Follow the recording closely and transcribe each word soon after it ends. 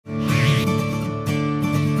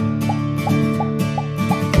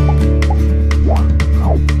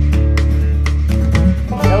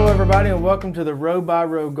everybody, and welcome to the Row by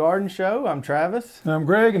Row Garden Show. I'm Travis. And I'm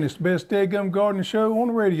Greg, and it's the best dadgum gardening show on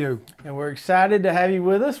the radio. And we're excited to have you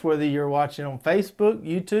with us, whether you're watching on Facebook,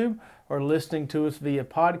 YouTube, or listening to us via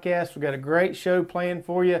podcast. We've got a great show planned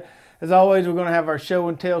for you. As always, we're going to have our show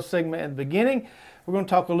and tell segment at the beginning. We're going to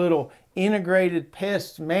talk a little integrated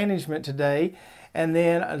pest management today, and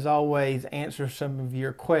then, as always, answer some of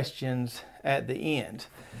your questions at the end.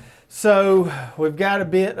 So we've got a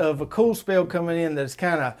bit of a cool spell coming in that's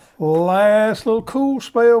kind of last little cool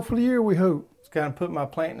spell for the year, we hope. It's kind of put my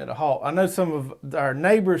planting at a halt. I know some of our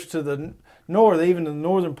neighbors to the north, even in the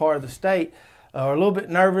northern part of the state, are a little bit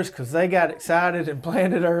nervous because they got excited and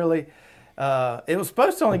planted early. It was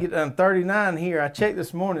supposed to only get done 39 here. I checked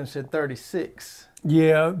this morning and said 36.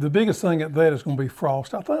 Yeah, the biggest thing at that is going to be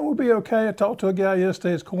frost. I think we'll be okay. I talked to a guy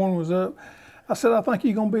yesterday, his corn was up. I said, I think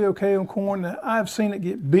you're going to be okay on corn. Now, I've seen it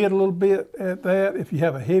get bit a little bit at that if you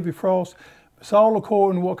have a heavy frost. It's all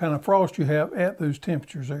according to what kind of frost you have at those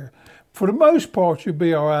temperatures there. For the most part, you'll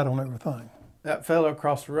be all right on everything. That fellow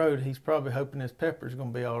across the road, he's probably hoping his pepper's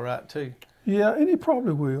going to be all right too. Yeah, and he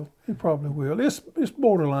probably will. He probably will. It's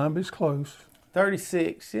borderline, but it's close.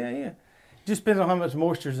 36, yeah. Just depends on how much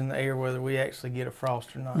moisture's in the air, whether we actually get a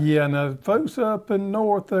frost or not. Yeah, now folks up in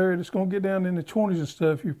north there, it's going to get down in the 20s and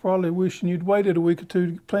stuff. You're probably wishing you'd waited a week or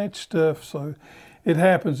two to plant your stuff. So it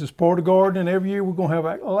happens. It's part of gardening. Every year we're going to have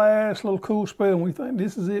that last little cool spell, and we think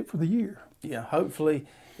this is it for the year. Yeah, hopefully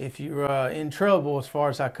if you're in trouble as far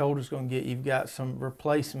as how cold it's going to get, you've got some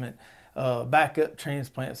replacement backup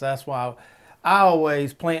transplants. That's why I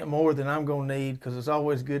always plant more than I'm going to need, because it's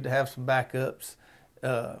always good to have some backups.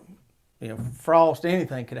 You know, frost,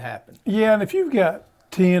 anything could happen. Yeah, and if you've got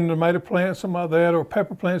 10 tomato plants, something like that, or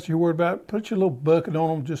pepper plants you're worried about, put your little bucket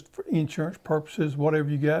on them just for insurance purposes,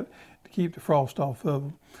 whatever you got, to keep the frost off of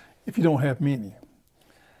them, if you don't have many.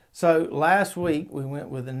 So last week we went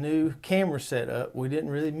with a new camera setup. We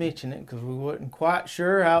didn't really mention it because we wasn't quite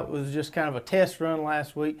sure how it was, just kind of a test run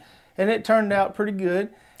last week, and it turned out pretty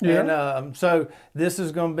good. Yeah. And so this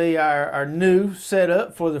is going to be our new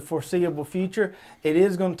setup for the foreseeable future. It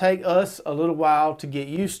is going to take us a little while to get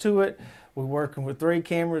used to it. We're working with 3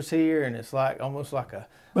 cameras here, and it's like almost like a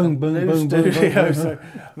new studio. So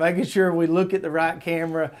making sure we look at the right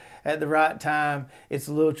camera at the right time, it's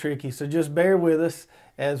a little tricky. So just bear with us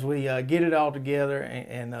as we get it all together,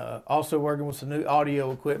 and also working with some new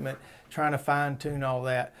audio equipment, trying to fine tune all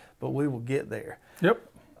that, but we will get there. Yep.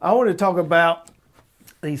 I want to talk about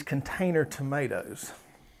these container tomatoes.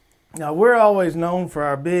 Now, we're always known for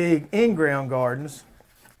our big in-ground gardens,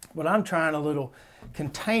 but I'm trying a little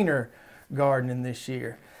container gardening this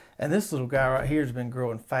year. And this little guy right here has been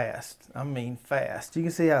growing fast. I mean fast. You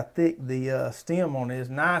can see how thick the stem on it is,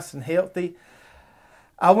 nice and healthy.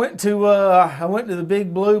 I went to the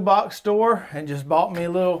big blue box store and just bought me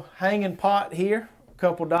a little hanging pot here, a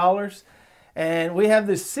couple dollars. And we have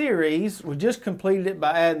this series. We just completed it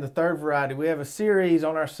by adding the 3rd variety. We have a series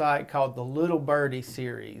on our site called the Little Birdie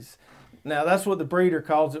series. Now, that's what the breeder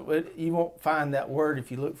calls it. You won't find that word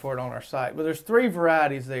if you look for it on our site. But there's 3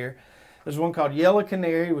 varieties there. There's one called Yellow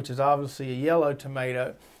Canary, which is obviously a yellow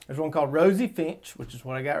tomato. There's one called Rosy Finch, which is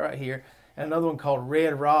what I got right here. And another one called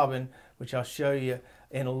Red Robin, which I'll show you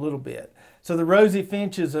in a little bit. So the Rosy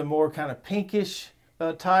Finch is a more kind of pinkish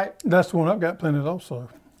type. That's the one I've got planted also.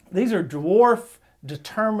 These are dwarf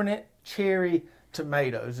determinate cherry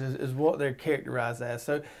tomatoes is what they're characterized as.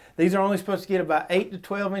 So these are only supposed to get about 8 to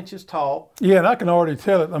 12 inches tall. Yeah, and I can already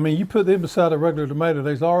tell it. I mean, you put them beside a regular tomato,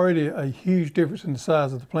 there's already a huge difference in the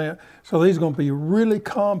size of the plant. So these are going to be really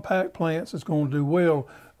compact plants that's going to do well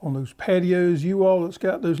on those patios. You all that's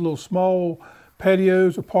got those little small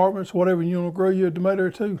patios, apartments, whatever, you want to grow you a tomato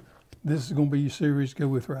or two, this is going to be your series to go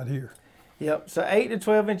with right here. Yep, so 8 to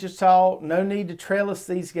 12 inches tall, no need to trellis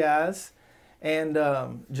these guys, and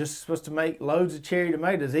just supposed to make loads of cherry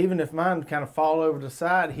tomatoes. Even if mine kind of fall over the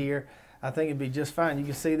side here, I think it'd be just fine. You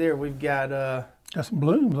can see there we've got some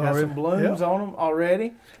blooms already. Got some blooms on them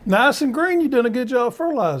already. Nice and green. You've done a good job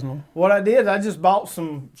fertilizing them. What I did, I just bought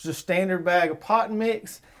some just standard bag of pot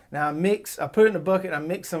mix. Now I put it in a bucket, I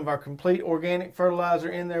mixed some of our complete organic fertilizer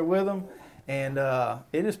in there with them, and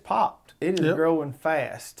it has popped. It is growing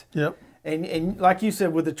fast. Yep. And like you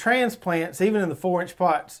said, with the transplants, even in the 4-inch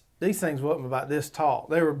pots, these things wasn't about this tall.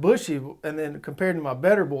 They were bushy, and then compared to my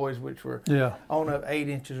Better Boys, which were on up 8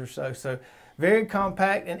 inches or so. So very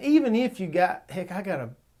compact. And even if you got, heck, I got a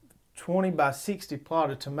 20 by 60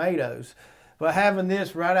 plot of tomatoes, but having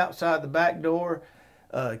this right outside the back door,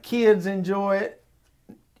 kids enjoy it.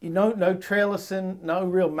 You know, no trellising, no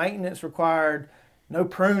real maintenance required, no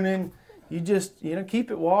pruning. You just,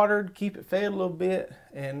 keep it watered, keep it fed a little bit,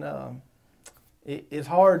 and it's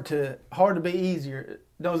hard to be easier. It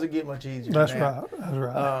doesn't get much easier. That's now. right. That's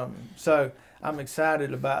right. So I'm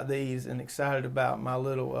excited about these and excited about my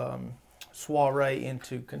little soiree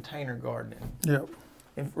into container gardening. Yep.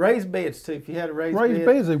 And raised beds too. If you had a raised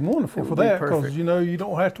beds are wonderful for that because you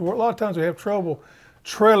don't have to work. A lot of times we have trouble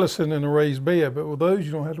trellising in a raised bed, but with those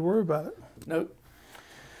you don't have to worry about it. Nope.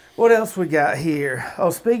 What else we got here? Oh,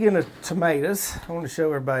 speaking of tomatoes, I want to show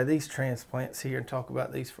everybody these transplants here and talk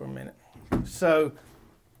about these for a minute. So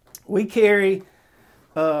we carry,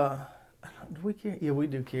 do we carry? Yeah, we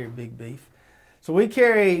do carry Big Beef. So we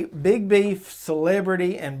carry Big Beef,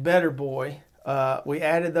 Celebrity, and Better Boy. We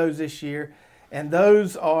added those this year, and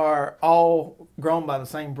those are all grown by the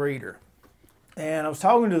same breeder. And I was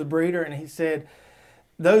talking to the breeder, and he said,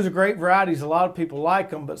 those are great varieties. A lot of people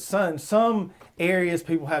like them, but some areas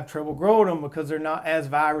people have trouble growing them because they're not as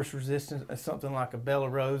virus resistant as something like a Bella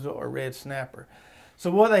Rosa or Red Snapper. So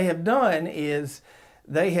what they have done is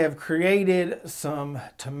they have created some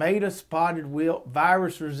tomato spotted wilt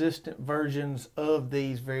virus resistant versions of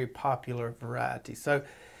these very popular varieties. So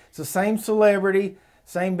it's the same Celebrity,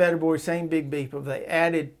 same Better Boy, same Big Beef, but they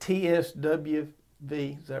added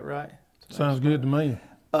TSWV, is that right? Sounds good to me.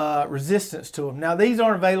 Resistance to them. Now these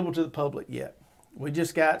aren't available to the public yet. We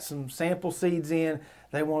just got some sample seeds in.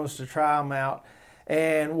 They want us to try them out.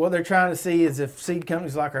 And what they're trying to see is if seed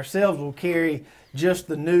companies like ourselves will carry just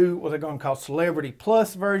the new, what they're going to call Celebrity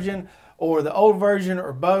Plus version, or the old version,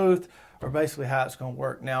 or both, or basically how it's going to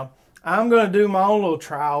work. Now, I'm going to do my own little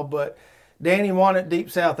trial, but Danny wanted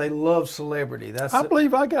Deep South. They love Celebrity. I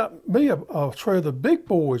believe I got me a tray of the big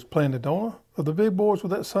boys planted, don't I? Of the big boys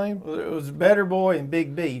with that same? It was Better Boy and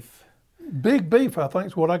Big Beef. Big Beef, I think,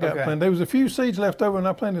 is what I got planted. There was a few seeds left over, and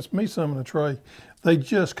I planted me some in a tray. They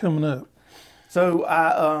just coming up. So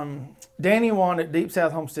Danny wanted Deep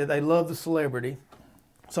South Homestead. They love the Celebrity.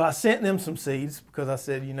 So I sent them some seeds because I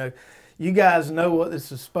said, you guys know what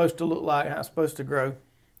this is supposed to look like, how it's supposed to grow.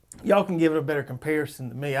 Y'all can give it a better comparison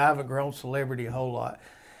to me. I haven't grown Celebrity a whole lot.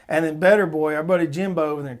 And then Better Boy, our buddy Jimbo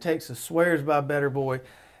over there in Texas swears by Better Boy.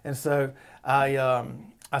 And so I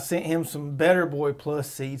sent him some Better Boy Plus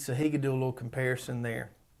seeds so he could do a little comparison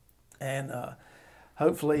there. And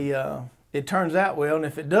hopefully it turns out well. And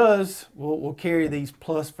if it does, we'll carry these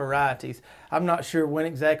Plus varieties. I'm not sure when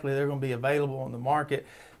exactly they're going to be available on the market.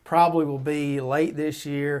 Probably will be late this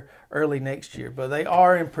year, early next year. But they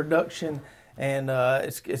are in production, and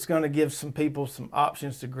it's going to give some people some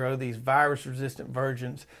options to grow these virus-resistant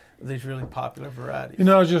versions of these really popular varieties.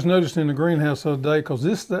 I was just noticing in the greenhouse the other day, because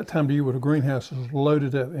this is that time of year where the greenhouse is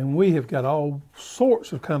loaded up, and we have got all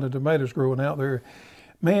sorts of kind of tomatoes growing out there.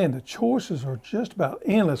 Man, the choices are just about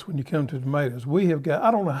endless when you come to tomatoes. We have got,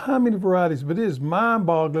 I don't know how many varieties, but it is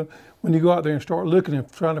mind-boggling when you go out there and start looking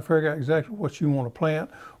and trying to figure out exactly what you want to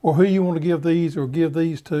plant or who you want to give these or give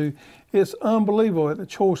these to. It's unbelievable at the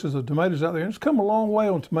choices of tomatoes out there. And it's come a long way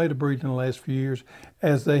on tomato breeding in the last few years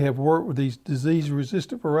as they have worked with these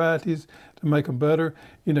disease-resistant varieties to make them better.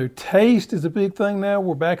 Taste is a big thing now,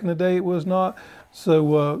 where back in the day it was not.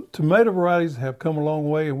 So tomato varieties have come a long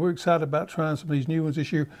way, and we're excited about trying some of these new ones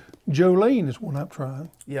this year. Jolene is one I'm trying.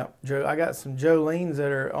 Yeah, I got some Jolenes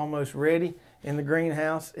that are almost ready in the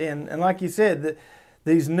greenhouse. And like you said,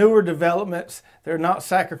 these newer developments, they're not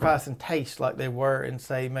sacrificing taste like they were in,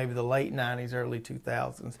 say, maybe the late 90s, early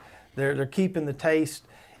 2000s. They're keeping the taste.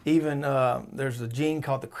 Even there's a gene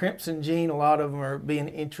called the crimson gene. A lot of them are being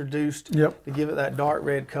introduced to give it that dark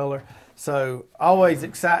red color. So always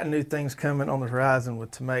exciting new things coming on the horizon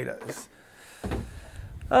with tomatoes.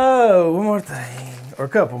 Oh, one more thing, or a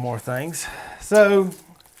couple more things. So,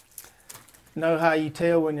 know how you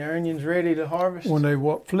tell when your onion's ready to harvest? When they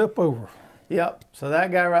flip over. Yep. So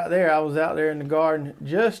that guy right there, I was out there in the garden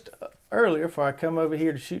just earlier before I come over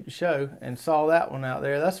here to shoot the show and saw that one out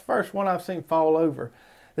there. That's the first one I've seen fall over.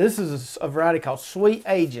 This is a variety called Sweet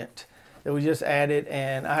Agent that we just added,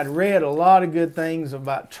 and I had read a lot of good things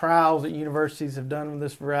about trials that universities have done with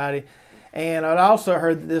this variety, and I'd also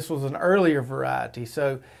heard that this was an earlier variety,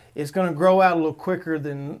 so it's going to grow out a little quicker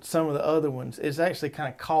than some of the other ones. It's actually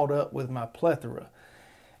kind of caught up with my plethora,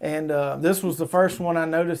 and this was the first one I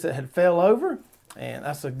noticed that had fell over, and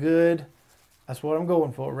that's what I'm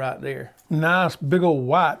going for right there. Nice big old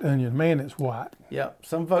white onion. Man, it's white. Yep.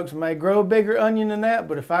 Some folks may grow a bigger onion than that,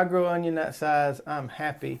 but if I grow onion that size, I'm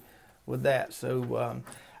happy with that. So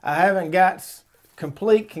I haven't got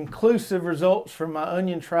complete conclusive results from my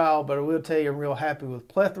onion trial, but I will tell you I'm real happy with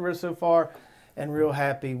plethora so far and real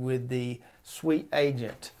happy with the Sweet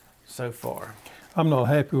Agent so far. I'm not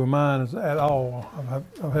happy with mine at all.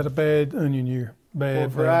 I've had a bad onion year. bad. What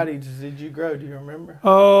varieties did you grow? Do you remember?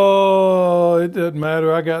 Oh, it doesn't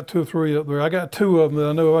matter. I got 2 or 3 up there. I got 2 of them that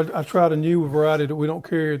I know. I tried a new variety that we don't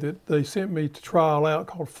carry that they sent me to trial out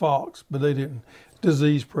called Fox, but they didn't.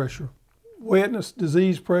 Disease pressure, wetness,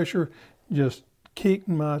 disease pressure, just kicked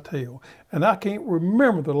my tail. And I can't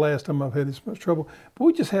remember the last time I've had this much trouble. But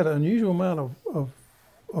we just had an unusual amount of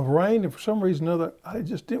rain, and for some reason or other, I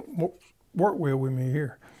just didn't work well with me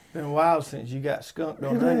here. Been a while since you got skunked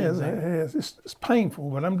on onions. It has. It's painful,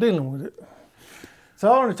 but I'm dealing with it.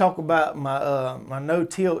 So I want to talk about my my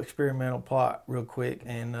no-till experimental plot real quick,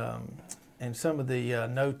 and some of the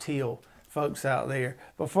no-till folks out there.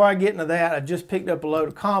 Before I get into that, I just picked up a load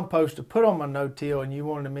of compost to put on my no-till, and you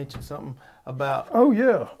wanted to mention something about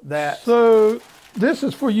that. So this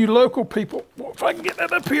is for you local people. Well, if I can get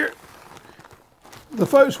that up here. The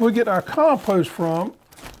folks we get our compost from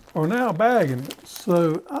are now bagging it.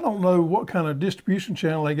 So I don't know what kind of distribution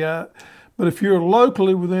channel they got, but if you're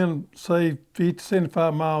locally within, say, 50 to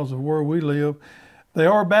 75 miles of where we live, they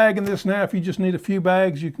are bagging this now. If you just need a few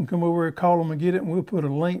bags, you can come over and call them and get it, and we'll put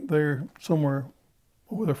a link there somewhere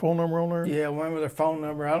with their phone number on there. Yeah, one with their phone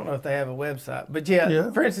number. I don't know if they have a website. But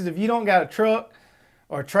yeah, for instance, if you don't got a truck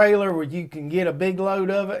or a trailer where you can get a big load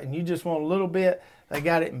of it and you just want a little bit, they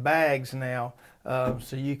got it in bags now.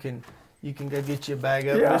 So you can go get you a bag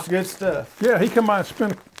of it. It's good stuff. Yeah, he come by and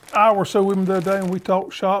spent an hour or so with me the other day, and we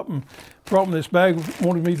talked shop and brought me this bag,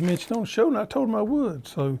 wanted me to mention on the show, and I told him I would.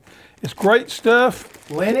 So it's great stuff.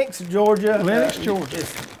 Lennox, Georgia. Lennox, Georgia.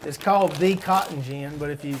 It's called the Cotton Gin, but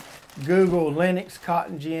if you Google Lennox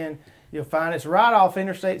Cotton Gin, you'll find it's right off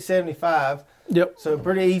Interstate 75. Yep. So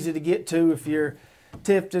pretty easy to get to if you're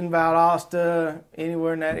Tifton, Valdosta,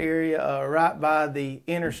 anywhere in that area, right by the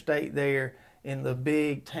interstate there in the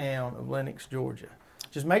big town of Lennox, Georgia.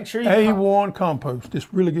 Just make sure you A1 compost.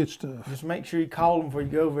 It's really good stuff. Just make sure you call them before you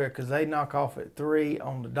go over there, because they knock off at 3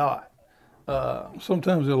 on the dot.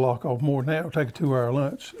 Sometimes they'll lock off more than that. It'll take a 2-hour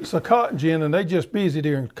lunch. It's a cotton gin, and they just busy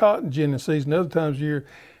during cotton ginning season. Other times of year,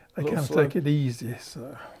 they kind of take it easy.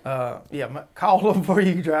 So. Call them before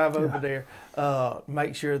you drive over there.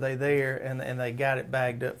 Make sure they're there and they got it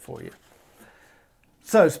bagged up for you.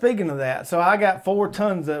 So speaking of that, so I got 4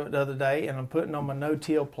 tons of it the other day, and I'm putting on my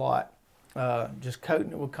no-till plot, just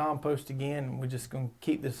coating it with compost again, and we're just going to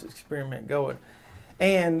keep this experiment going.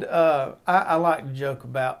 And I like to joke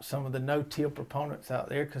about some of the no-till proponents out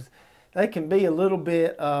there, because they can be a little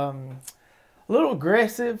bit, a little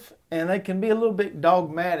aggressive, and they can be a little bit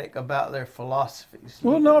dogmatic about their philosophies.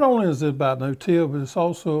 Well, not only is it about no-till, but it's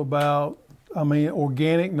also about,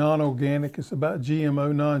 organic, non-organic. It's about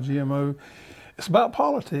GMO, non-GMO. It's about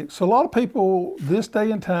politics. So a lot of people this day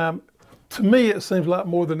and time, to me it seems like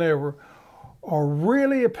more than ever, are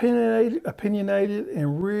really opinionated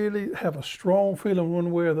and really have a strong feeling one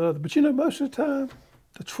way or the other. But most of the time,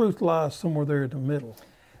 the truth lies somewhere there in the middle.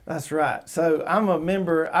 That's right. So I'm a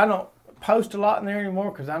member. I don't post a lot in there anymore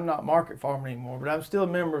because I'm not market farming anymore, but I'm still a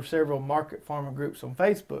member of several market farming groups on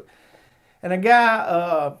Facebook. And a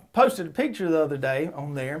guy posted a picture the other day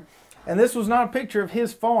on there, and this was not a picture of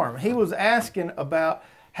his farm. He was asking about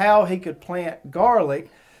how he could plant garlic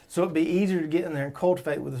so it'd be easier to get in there and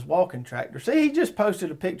cultivate with his walking tractor. See, he just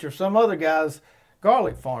posted a picture of some other guy's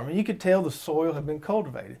garlic farm, and you could tell the soil had been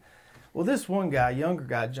cultivated. Well, this one guy, younger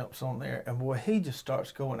guy, jumps on there, and boy, he just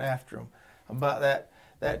starts going after him about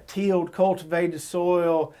that tilled, cultivated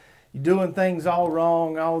soil, you're doing things all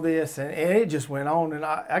wrong, all this, and it just went on, and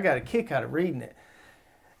I got a kick out of reading it.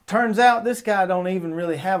 Turns out this guy don't even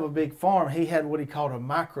really have a big farm. He had what he called a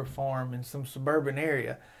micro farm in some suburban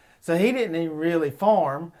area. So he didn't even really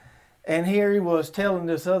farm. And here he was telling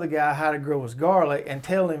this other guy how to grow his garlic and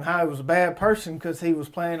telling him how he was a bad person because he was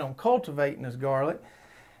planning on cultivating his garlic.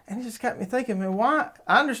 And it just got me thinking, man, why?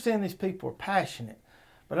 I understand these people are passionate,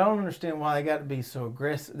 but I don't understand why they got to be so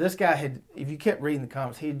aggressive. This guy had, if you kept reading the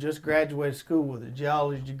comments, he had just graduated school with a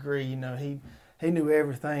geology degree. He knew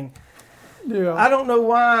everything. Yeah. I don't know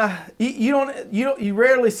why you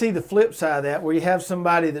rarely see the flip side of that, where you have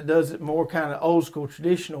somebody that does it more kind of old school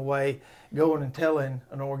traditional way, going and telling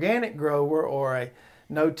an organic grower or a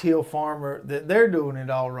no-till farmer that they're doing it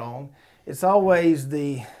all wrong. It's always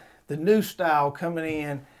the new style coming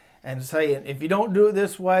in and saying, if you don't do it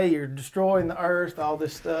this way, you're destroying the earth, all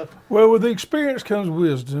this stuff. Well, with the experience comes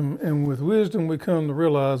wisdom, and with wisdom we come to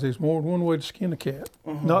realize there's more than one way to skin a cat.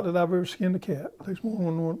 Mm-hmm. Not that I've ever skinned a cat. There's more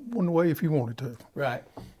than one way if you wanted to. Right.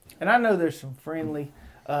 And I know there's some friendly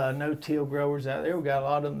no-till growers out there. We've got a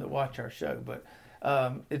lot of them that watch our show, but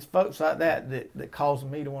it's folks like that cause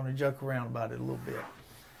me to want to joke around about it a little bit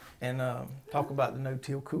and talk about the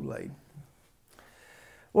no-till Kool-Aid.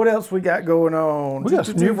 What else we got going on? We got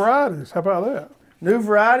some new varieties. How about that? new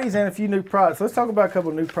varieties and a few new products. Let's talk about a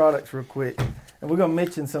couple of new products real quick. And we're going to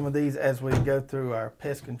mention some of these as we go through our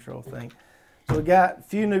pest control thing. So we got a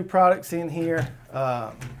few new products in here.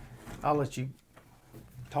 I'll let you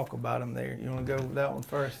talk about them there. You want to go with that one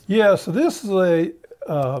first? Yeah, so this is a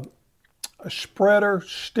spreader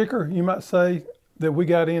sticker, you might say, that we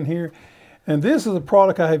got in here. And this is a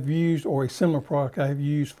product I have used, or a similar product I have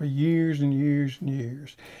used for years and years and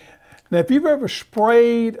years. Now, if you've ever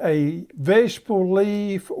sprayed a vegetable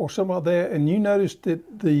leaf or something like that, and you noticed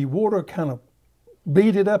that the water kind of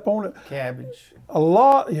beaded up on it. Cabbage.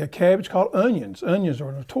 Cabbage, called onions. Onions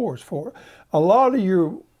are notorious for it. A lot of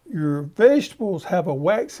your vegetables have a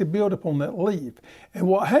waxy buildup on that leaf. And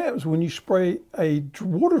what happens when you spray a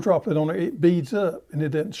water droplet on it, it beads up and it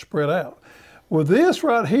doesn't spread out. Well, this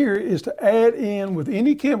right here is to add in with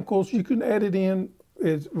any chemicals. You can add it in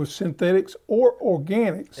with synthetics or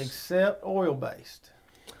organics. Except oil-based.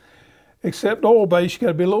 Except oil-based, you got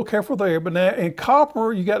to be a little careful there. But now in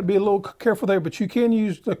copper, you got to be a little careful there. But you can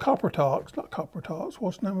use the copper tox, not copper tox.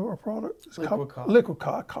 What's the name of our product? It's liquid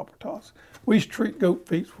copper tox. We used to treat goat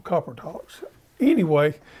feet with copper tox.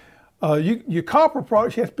 Anyway, your copper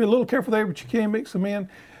products, you have to be a little careful there, but you can mix them in.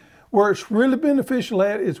 Where it's really beneficial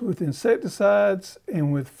at is with insecticides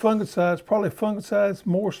and with fungicides, probably fungicides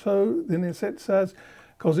more so than insecticides,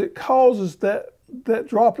 because it causes that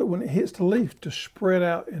droplet when it hits the leaf to spread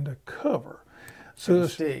out and to cover. So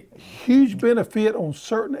it's a huge benefit on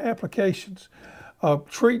certain applications.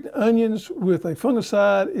 Treating onions with a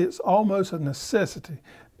fungicide, it's almost a necessity.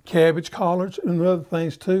 Cabbage, collards, and other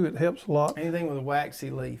things too, it helps a lot. Anything with a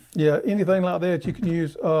waxy leaf. Yeah, anything like that you can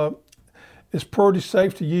use. It's pretty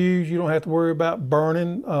safe to use. You don't have to worry about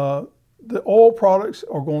burning. The oil products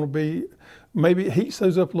are going to be, maybe it heats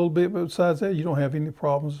those up a little bit, but besides that, you don't have any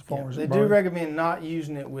problems as far as they do recommend not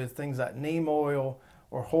using it with things like neem oil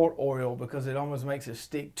or hort oil because it almost makes it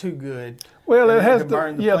stick too good. Well, it has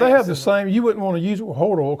they have the same. You wouldn't want to use it with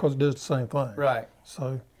hort oil because it does the same thing. Right.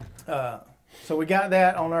 So we got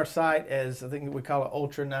that on our site as I think we call it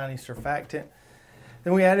Ultra 90 surfactant.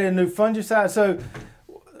 Then we added a new fungicide. So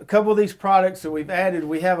a couple of these products that we've added,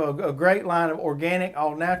 we have a great line of organic,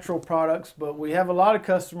 all natural products, but we have a lot of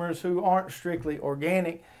customers who aren't strictly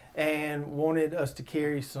organic and wanted us to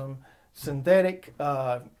carry some synthetic,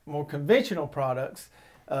 more conventional products.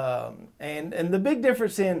 And the big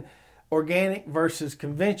difference in organic versus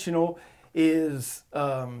conventional is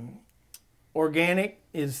organic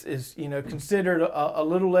is considered a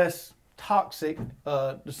little less toxic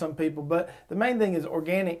to some people, but the main thing is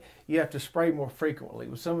organic, you have to spray more frequently.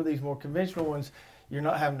 With some of these more conventional ones, you're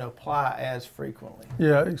not having to apply as frequently.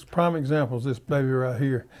 Yeah, prime example is this baby right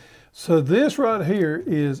here. So this right here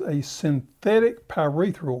is a synthetic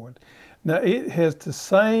pyrethroid. Now it has the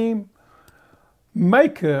same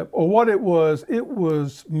makeup, or what it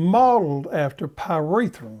was modeled after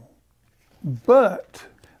pyrethrin, but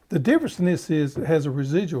the difference in this is it has a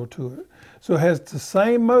residual to it. So it has the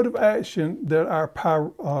same mode of action that our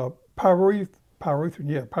pyrethrin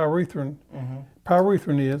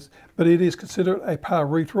is, but it is considered a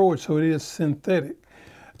pyrethroid, so it is synthetic.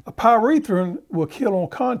 A pyrethrin will kill on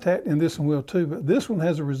contact, and this one will too, but this one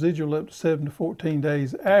has a residual up to 7 to 14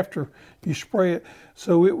 days after you spray it,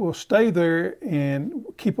 so it will stay there and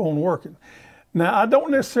keep on working. Now, I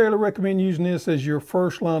don't necessarily recommend using this as your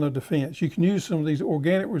first line of defense. You can use some of these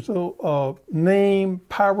organic neem,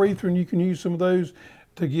 pyrethrin, you can use some of those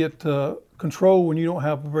to get control when you don't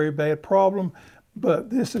have a very bad problem. But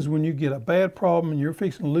this is when you get a bad problem and you're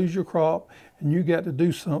fixing to lose your crop and you got to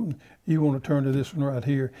do something, you want to turn to this one right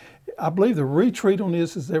here. I believe the retreat on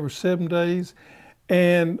this is every 7 days.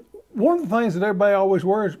 And one of the things that everybody always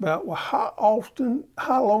worries about, well,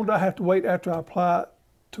 how long do I have to wait after I apply it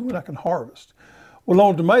to when I can harvest? Well,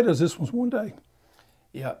 on tomatoes, this one's 1 day.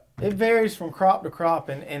 Yeah, it varies from crop to crop,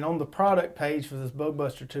 and on the product page for this Bug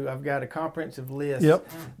Buster 2, I've got a comprehensive list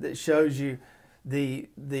that shows you the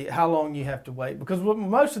how long you have to wait. Because with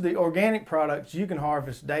most of the organic products, you can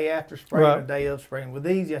harvest day after spraying or day of spraying. With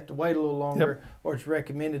these, you have to wait a little longer, or it's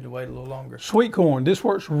recommended to wait a little longer. Sweet corn, this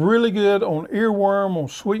works really good on earworm, on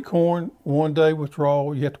sweet corn, 1 day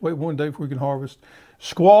withdrawal. You have to wait 1 day before you can harvest.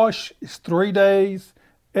 Squash is 3 days.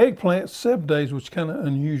 Eggplants, 7 days, which is kind of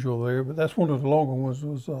unusual there, but that's one of the longer ones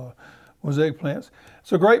was eggplants.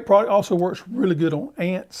 It's a great product, also works really good on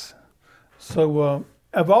ants. So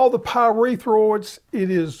of all the pyrethroids, it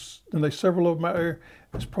is, and there's several of them out there,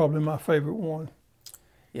 it's probably my favorite one.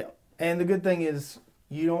 Yeah, and the good thing is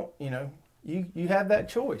you have that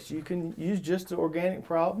choice. You can use just the organic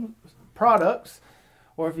products,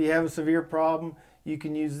 or if you have a severe problem, you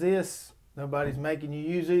can use this. Nobody's making you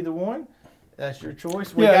use either one. That's your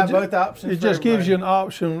choice. We got both options. It just gives you an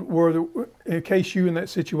option where, in case you're in that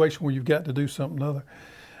situation where you've got to do something other.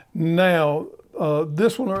 Now,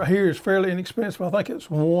 this one right here is fairly inexpensive. I think it's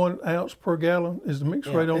 1 ounce per gallon is the mix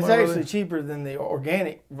rate on that. It's actually cheaper than the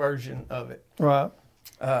organic version of it. Right.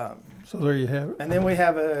 So there you have it. And then we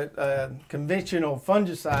have a conventional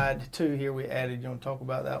fungicide too here we added. You want to talk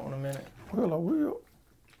about that one a minute? Well, I will.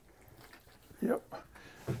 Yep.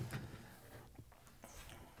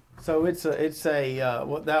 So it's a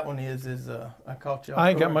what that one is I caught you off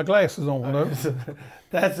I ain't got guard. my glasses on though.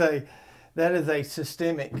 That is a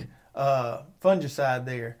systemic fungicide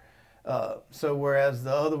there. So whereas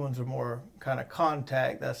the other ones are more kind of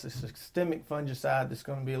contact, that's a systemic fungicide that's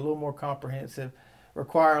going to be a little more comprehensive,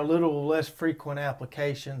 require a little less frequent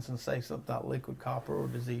applications than say something like liquid copper or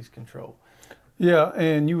disease control. Yeah,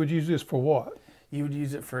 and you would use this for what? You would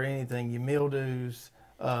use it for anything, your mildews,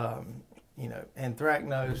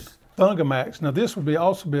 anthracnose. Fungamax. Now this would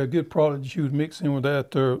also be a good product that you would mix in with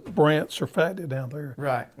that brants or fatty down there.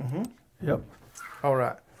 Right. Mm-hmm. Yep. All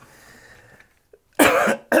right.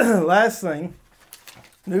 Last thing,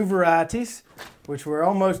 new varieties, which we're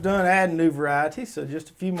almost done adding new varieties, so just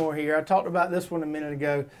a few more here. I talked about this one a minute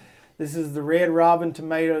ago. This is the red robin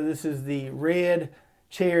tomato. This is the red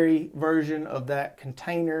cherry version of that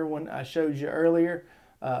container one I showed you earlier.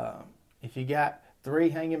 If you got 3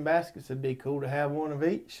 hanging baskets, it'd be cool to have one of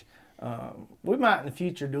each. We might in the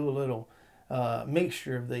future do a little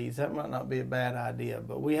mixture of these. That might not be a bad idea,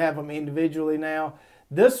 but we have them individually now.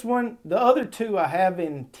 This one, the other 2 I have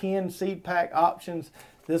in 10 seed pack options.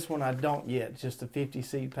 This one I don't yet, it's just a 50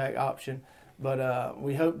 seed pack option, but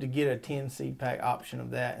we hope to get a 10 seed pack option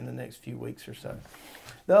of that in the next few weeks or so.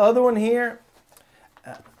 The other one here,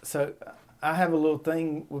 so I have a little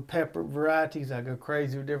thing with pepper varieties. I go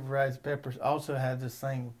crazy with different varieties of peppers. I also have this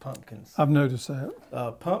thing with pumpkins. I've noticed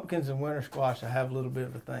that. Pumpkins and winter squash, I have a little bit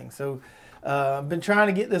of a thing. So I've been trying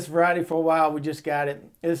to get this variety for a while. We just got it.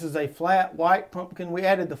 This is a flat white pumpkin. We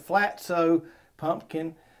added the flat sow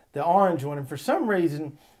pumpkin, the orange one, and for some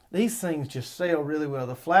reason, these things just sell really well.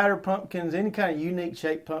 The flatter pumpkins, any kind of unique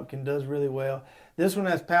shaped pumpkin does really well. This one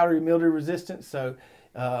has powdery mildew resistance, so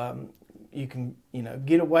you can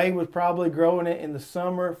get away with probably growing it in the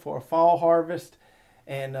summer for a fall harvest,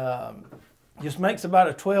 and just makes about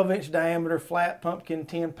a 12-inch diameter flat pumpkin,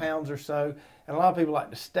 10 pounds or so. And a lot of people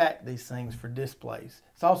like to stack these things for displays.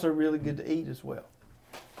 It's also really good to eat as well.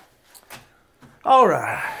 All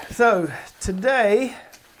right, so today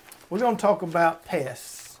we're going to talk about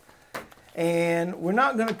pests. And we're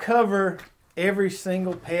not going to cover every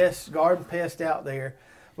single pest, garden pest out there.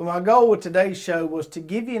 But my goal with today's show was to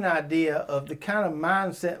give you an idea of the kind of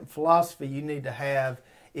mindset and philosophy you need to have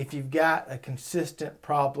if you've got a consistent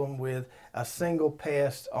problem with a single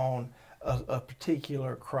pest on a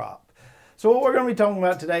particular crop. So what we're going to be talking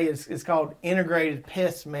about today is called Integrated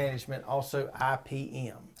Pest Management, also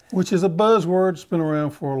IPM. Which is a buzzword that's been around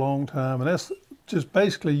for a long time, and that's just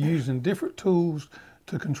basically using different tools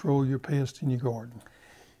to control your pests in your garden.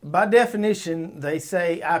 By definition, they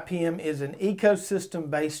say IPM is an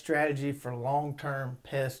ecosystem-based strategy for long-term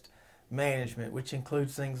pest management, which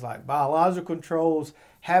includes things like biological controls,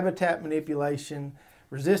 habitat manipulation,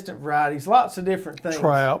 resistant varieties, lots of different things.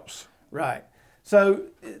 Traps. Right. So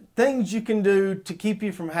things you can do to keep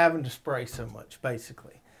you from having to spray so much,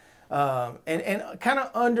 basically. And kind of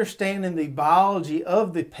understanding the biology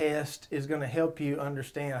of the pest is going to help you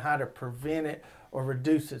understand how to prevent it or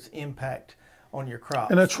reduce its impact on your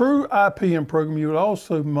crops. In a true IPM program, you would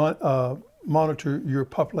also monitor your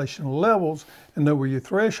population levels and know where your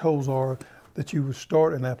thresholds are that you would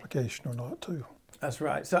start an application or not too. That's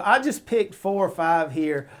right. So I just picked 4 or 5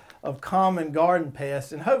 here of common garden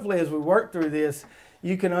pests, and hopefully as we work through this,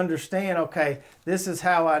 you can understand, okay, this is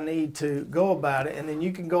how I need to go about it, and then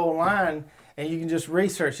you can go online and you can just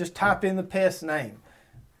research, just type in the pest name,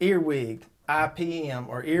 earwig, IPM,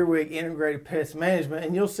 or earwig Integrated Pest Management,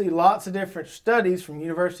 and you'll see lots of different studies from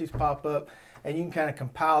universities pop up, and you can kind of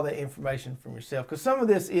compile that information from yourself, because some of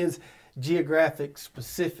this is geographic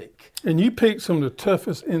specific. And you picked some of the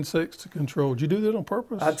toughest insects to control. Did you do that on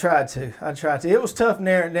purpose? I tried to. It was tough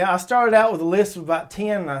narrowing down. I started out with a list of about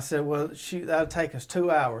 10, and I said, well, shoot, that'll take us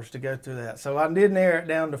 2 hours to go through that. So I did narrow it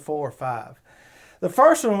down to 4 or 5. The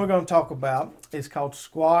first one we're going to talk about is called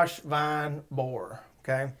squash vine borer,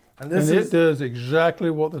 okay? And it does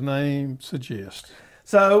exactly what the name suggests.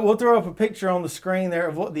 So we'll throw up a picture on the screen there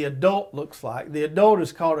of what the adult looks like. The adult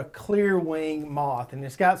is called a clear wing moth, and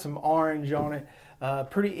it's got some orange on it.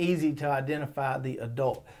 Pretty easy to identify the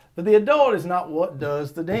adult. But the adult is not what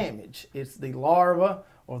does the damage. It's the larva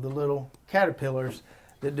or the little caterpillars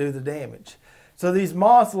that do the damage. So these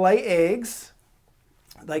moths lay eggs.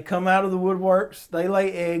 They come out of the woodworks, they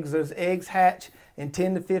lay eggs. Those eggs hatch in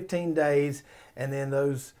 10 to 15 days, and then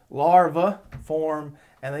those larvae form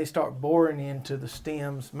and they start boring into the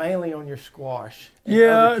stems, mainly on your squash.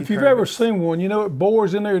 Yeah, if you've ever seen one, you know, it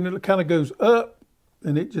bores in there and it kind of goes up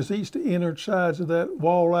and it just eats the inner sides of that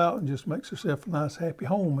wall out and just makes itself a nice happy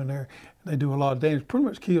home in there. And they do a lot of damage, pretty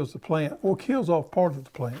much kills the plant or kills off part of the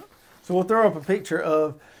plant. So we'll throw up a picture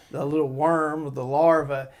of the little worm with the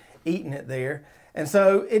larva eating it there. And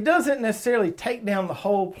so it doesn't necessarily take down the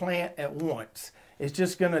whole plant at once. It's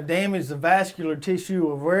just going to damage the vascular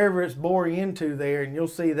tissue of wherever it's boring into there, and you'll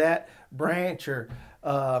see that branch or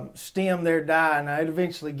stem there die, and it'll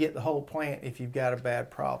eventually get the whole plant if you've got a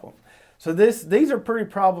bad problem. So these are pretty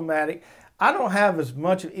problematic. I don't have as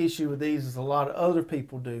much of an issue with these as a lot of other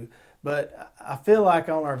people do, but I feel like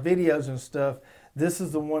on our videos and stuff, this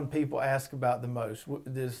is the one people ask about the most.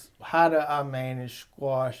 This, how do I manage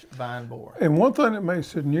squash vine borer? And one thing that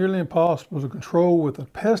makes it nearly impossible to control with a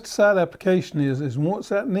pesticide application is once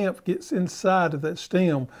that nymph gets inside of that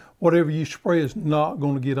stem, whatever you spray is not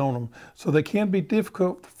going to get on them. So they can be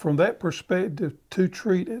difficult from that perspective to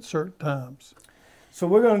treat at certain times. So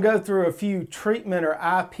we're going to go through a few treatment or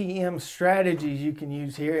IPM strategies you can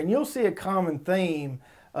use here, and you'll see a common theme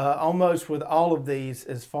almost with all of these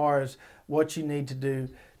as far as what you need to do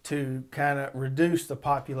to kind of reduce the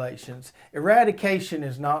populations. Eradication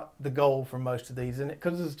is not the goal for most of these, and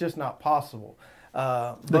because it's just not possible.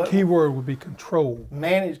 The key word would be control.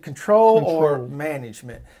 Control or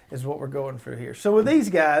management is what we're going for here. So with these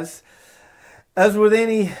guys, as with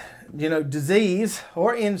any disease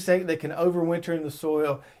or insect that can overwinter in the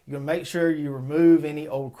soil, you're going to make sure you remove any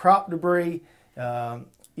old crop debris.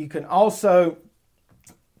 You can also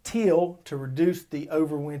till to reduce the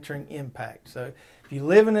overwintering impact. So if you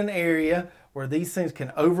live in an area where these things can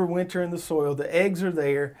overwinter in the soil, the eggs are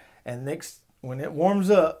there, and when it warms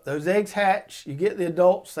up, those eggs hatch, you get the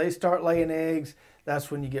adults, they start laying eggs, that's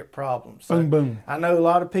when you get problems. So boom, boom. I know a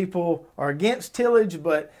lot of people are against tillage,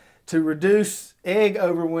 but to reduce egg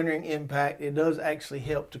overwintering impact, it does actually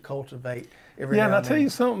help to cultivate every now and and I tell you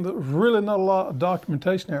something, there's really not a lot of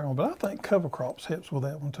documentation there on, but I think cover crops helps with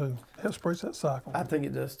that one too. Helps break that cycle. I think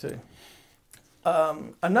it does too.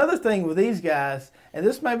 Another thing with these guys, and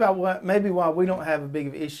this may be maybe why we don't have a big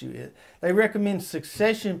of an issue, is they recommend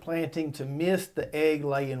succession planting to miss the egg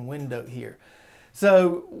laying window here.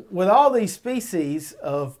 So with all these species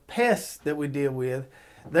of pests that we deal with,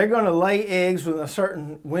 they're going to lay eggs within a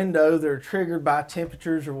certain window that are triggered by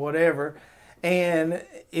temperatures or whatever. And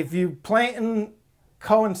if you planting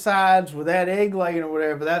coincides with that egg laying or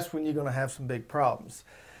whatever, that's when you're going to have some big problems.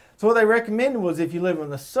 So what they recommended was if you live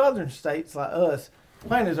in the southern states like us,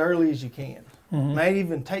 plant as early as you can. Maybe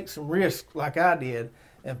even take some risk like I did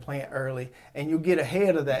and plant early, and you'll get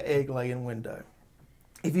ahead of that egg laying window.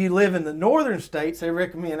 If you live in the northern states, they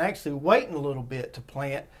recommend actually waiting a little bit to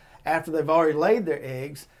plant after they've already laid their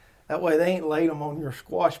eggs. That way they ain't laid them on your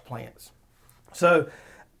squash plants. So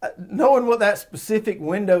knowing what that specific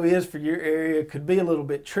window is for your area could be a little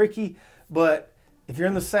bit tricky, but if you're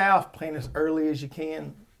in the south, plant as early as you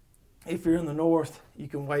can. If you're in the north, you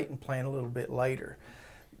can wait and plant a little bit later.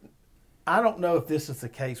 I don't know if this is the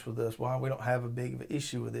case with us, why we don't have a big of an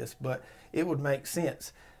issue with this, but it would make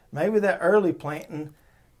sense. Maybe that early planting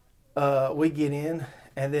we get in,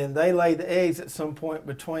 and then they lay the eggs at some point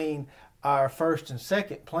between our first and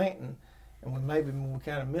second planting, and we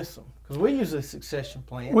kind of miss them because we usually succession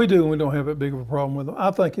plant. We do, and we don't have that big of a problem with them. I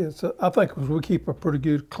think we keep a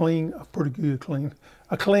clean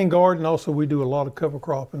garden. Also, we do a lot of cover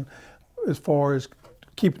cropping as far as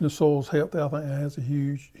keeping the soils healthy. I think that has a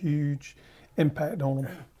huge impact on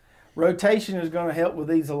them. Rotation is going to help with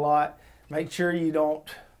these a lot. Make sure you don't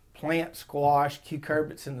plant squash,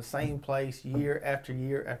 cucurbits in the same place year after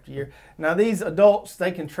year after year. Now these adults,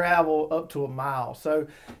 they can travel up to a mile. So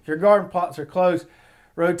if your garden plots are close,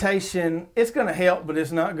 rotation, it's going to help, but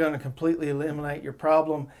it's not going to completely eliminate your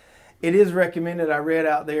problem. It is recommended, I read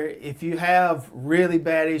out there, if you have really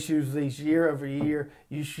bad issues with these year over year,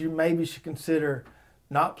 you maybe should consider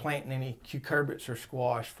not planting any cucurbits or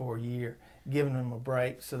squash for a year, giving them a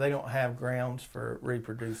break so they don't have grounds for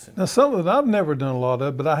reproducing. Now something that I've never done a lot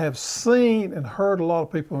of, but I have seen and heard a lot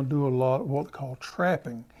of people do a lot of what they call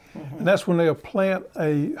trapping. And that's when they'll plant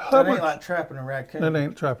a Hubbard. That ain't like trapping a raccoon. That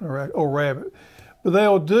ain't trapping a raccoon or rabbit. But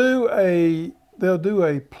they'll do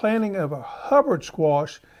a planting of a Hubbard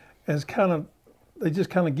squash as they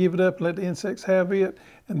just kind of give it up and let the insects have it,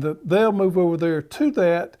 and they'll move over there to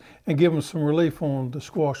that and give them some relief on the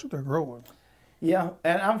squash that they're growing. Yeah,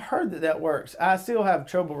 and I've heard that that works. I still have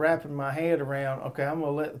trouble wrapping my head around, okay, I'm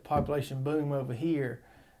going to let the population boom over here.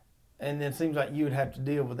 And then it seems like you would have to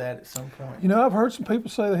deal with that at some point. You know, I've heard some people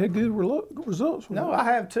say they had good results with No, it. I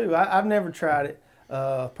have too. I've never tried it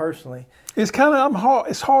personally. It's kind of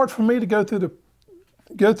it's hard for me to go through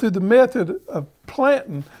the method of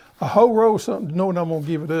planting a whole row of something knowing I'm going to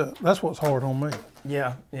give it up. That's what's hard on me.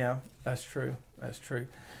 Yeah, that's true. That's true.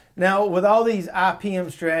 Now, with all these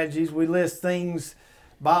IPM strategies, we list things,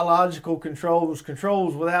 biological controls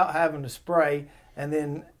without having to spray, and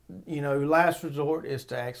then, you know, last resort is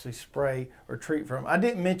to actually spray or treat for them. I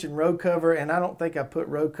didn't mention row cover, and I don't think I put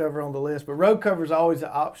row cover on the list, but row cover is always an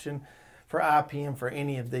option for IPM for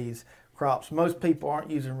any of these crops. Most people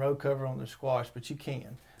aren't using row cover on their squash, but you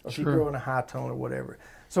can if you grow in a high tone or whatever.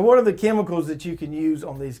 So what are the chemicals that you can use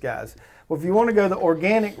on these guys? Well, if you want to go the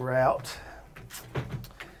organic route,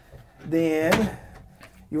 then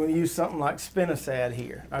you want to use something like spinosad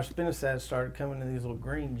here. Our spinosad started coming in these little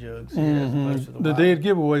green jugs here as opposed to the dead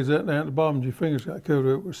giveaways that down at the bottom of your fingers got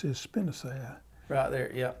covered up where it says spinosad. Right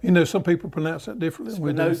there, yeah. You know, some people pronounce that differently.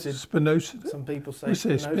 Spinosad. Spinosad. Some people say we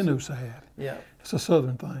say spinosad. spinosad. Yeah. It's a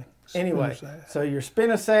southern thing. Anyway, Spinosad. so your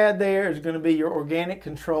spinosad there is going to be your organic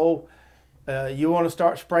control. You want to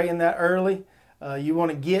start spraying that early. You want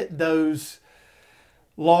to get those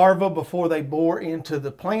larvae before they bore into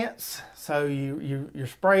the plants. So you're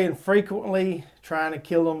spraying frequently, trying to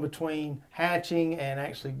kill them between hatching and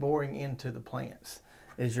actually boring into the plants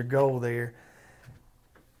is your goal there.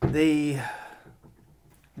 The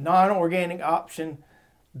non-organic option,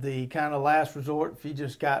 the kind of last resort if you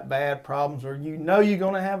just got bad problems or you know you're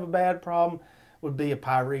going to have a bad problem, would be a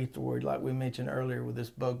pyrethroid like we mentioned earlier with this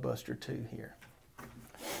Bug Buster 2 here.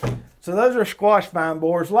 So those are squash vine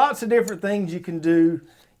borers. Lots of different things you can do.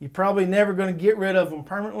 You're probably never going to get rid of them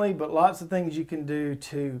permanently, but lots of things you can do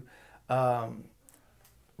to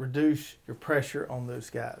reduce your pressure on those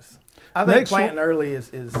guys. I think planting early is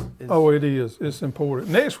Oh, it is. It's important.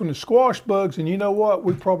 Next one is squash bugs, and you know what?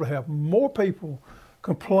 We probably have more people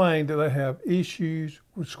complain that they have issues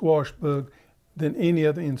with squash bug than any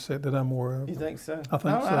other insect that I'm aware of. You think so? I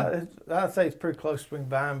think so. I'd say it's pretty close between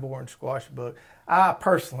vine borer and squash bug. I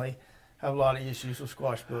personally have a lot of issues with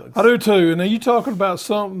squash bugs. I do too. And now you're talking about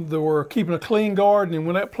something that we're keeping a clean garden, and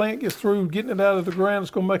when that plant gets through getting it out of the ground,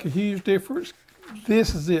 it's going to make a huge difference.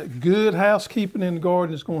 This is it. Good housekeeping in the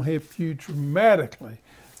garden is going to help you dramatically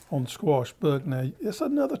on the squash bug. Now, it's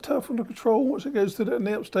another tough one to control once it goes to that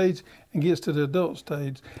nymph stage and gets to the adult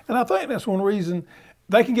stage. And I think that's one reason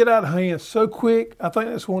they can get out of hand so quick. I think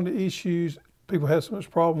that's one of the issues people have so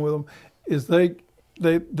much problem with them is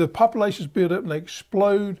the populations build up and they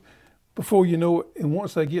explode before you know it. And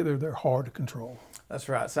once they get there, they're hard to control. That's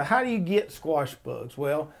right. So how do you get squash bugs?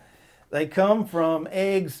 Well, they come from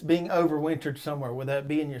eggs being overwintered somewhere, whether that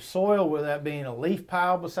be in your soil, whether that be in a leaf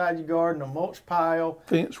pile beside your garden, a mulch pile.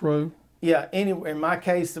 Fence row. Yeah, anywhere. In my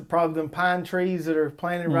case, probably them pine trees that are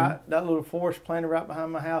planted right, that little forest planted right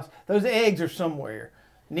behind my house, those eggs are somewhere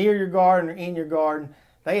near your garden or in your garden.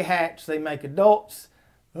 They hatch, they make adults.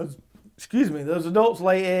 Those adults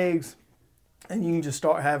lay eggs, and you can just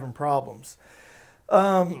start having problems.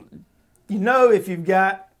 You know if you've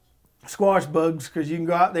got squash bugs because you can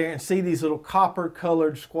go out there and see these little copper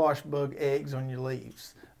colored squash bug eggs on your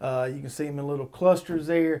leaves. You can see them in little clusters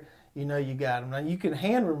there. You know you got them. Now you can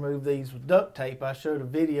hand remove these with duct tape. I showed a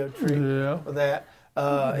video trick for that.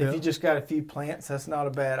 If you just got a few plants, that's not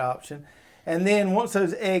a bad option. And then once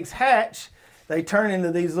those eggs hatch, they turn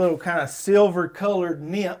into these little kind of silver colored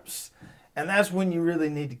nymphs. And that's when you really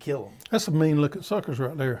need to kill them. That's some mean looking suckers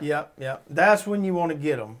right there. Yep. That's when you want to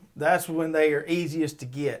get them. That's when they are easiest to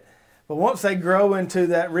get. But once they grow into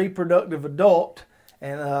that reproductive adult,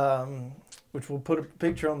 and which we'll put a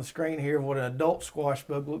picture on the screen here of what an adult squash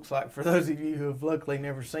bug looks like for those of you who have luckily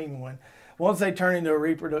never seen one. Once they turn into a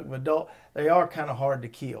reproductive adult, they are kind of hard to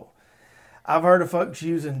kill. I've heard of folks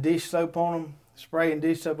using dish soap on them, spraying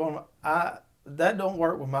dish soap on them. That don't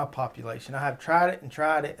work with my population. I have tried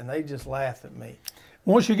it, and they just laugh at me.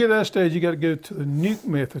 Once you get to that stage, you got to go to the nuke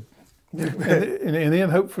method, and then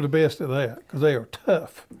hope for the best of that, because they are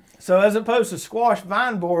tough. So as opposed to squash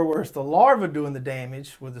vine borer, where it's the larva doing the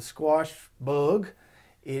damage, with the squash bug,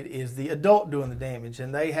 it is the adult doing the damage.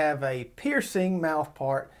 And they have a piercing mouth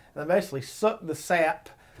part. They basically suck the sap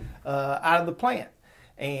out of the plant.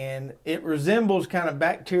 And it resembles kind of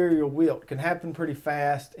bacterial wilt. It can happen pretty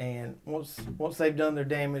fast. And once they've done their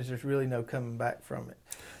damage, there's really no coming back from it.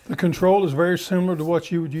 The control is very similar to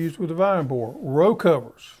what you would use with a vine borer. Row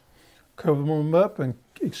covers. Cover them up and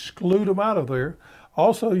exclude them out of there.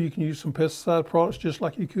 Also, you can use some pesticide products just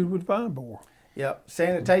like you could with vine borer. Yep.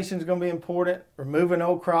 Sanitation is going to be important. Removing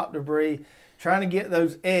old crop debris. Trying to get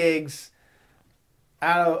those eggs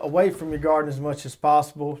away from your garden as much as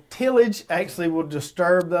possible. Tillage actually will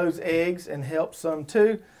disturb those eggs and help some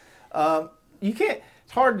too.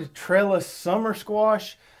 It's hard to trellis summer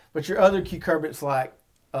squash, but your other cucurbits like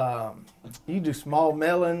you do small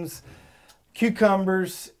melons,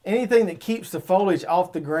 cucumbers, anything that keeps the foliage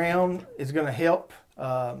off the ground is going to help.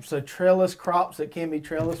 So trellis crops that can be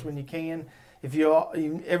trellised when you can. If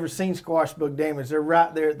you've ever seen squash bug damage, they're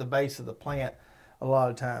right there at the base of the plant a lot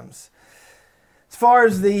of times. As far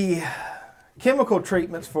as the chemical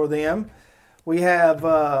treatments for them, we have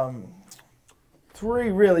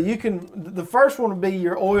 3 really. The first one would be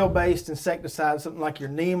your oil-based insecticide, something like your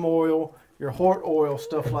neem oil, your hort oil,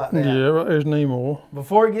 stuff like that. Yeah, right there's neem oil.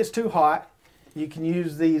 Before it gets too hot, you can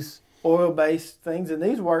use these oil-based things, and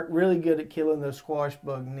these work really good at killing those squash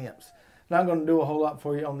bug nymphs. Not going to do a whole lot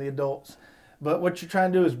for you on the adults, but what you're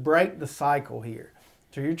trying to do is break the cycle here.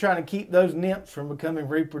 So you're trying to keep those nymphs from becoming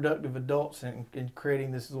reproductive adults and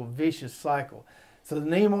creating this little vicious cycle. So the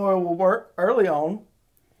neem oil will work early on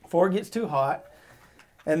before it gets too hot.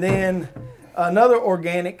 And then another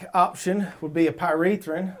organic option would be a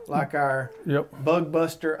pyrethrin, like our Bug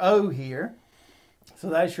Buster O here. So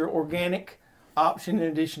that's your organic option in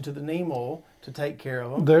addition to the neem oil to take care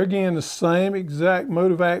of them. They're again the same exact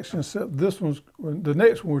mode of action, except the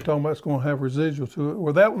next one we're talking about is going to have residual to it.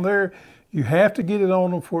 Where that one there, you have to get it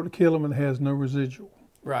on them for it to kill them and it has no residual.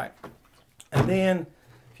 Right. And then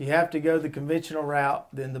if you have to go the conventional route,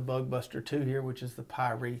 then the Bug Buster 2 here, which is the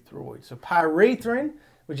pyrethroid. So pyrethrin,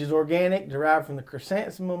 which is organic, derived from the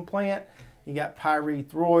chrysanthemum plant. You got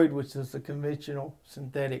pyrethroid, which is the conventional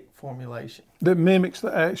synthetic formulation. That mimics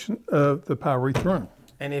the action of the pyrethrin.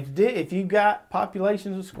 And if you've got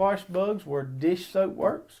populations of squash bugs where dish soap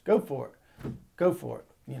works, go for it. Go for it,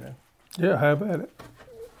 you know. Yeah, have at it.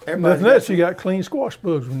 Nothing else, you got clean squash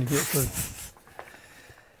bugs when you get through.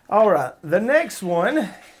 All right, the next one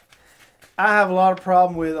I have a lot of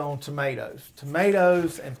problem with on tomatoes.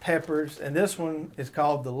 Tomatoes and peppers, and this one is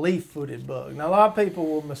called the leaf-footed bug. Now, a lot of people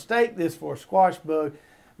will mistake this for a squash bug,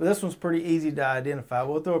 but this one's pretty easy to identify.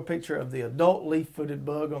 We'll throw a picture of the adult leaf-footed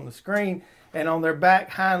bug on the screen, and on their back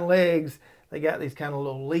hind legs, they got these kind of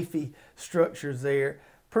little leafy structures there.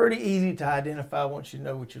 Pretty easy to identify once you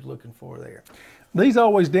know what you're looking for there. These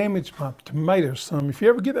always damage my tomatoes some. If you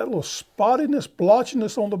ever get that little spottiness,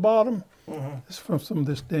 blotchiness on the bottom, it's from some of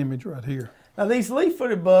this damage right here. Now these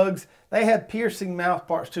leaf-footed bugs, they have piercing mouth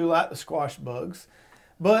parts too, like the squash bugs,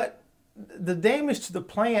 but the damage to the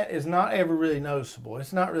plant is not ever really noticeable.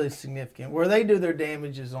 It's not really significant. Where they do their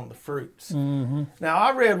damage is on the fruits. Now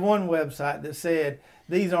I read one website that said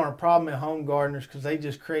these aren't a problem in home gardeners because they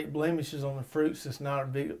just create blemishes on the fruits. It's not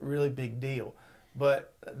a really big deal.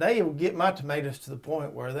 But they will get my tomatoes to the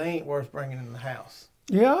point where they ain't worth bringing in the house.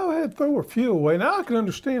 Yeah, I had to throw a few away. Now I can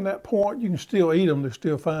understand that point. You can still eat them, they're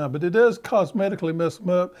still fine, but it does cosmetically mess them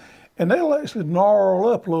up. And they'll actually gnarl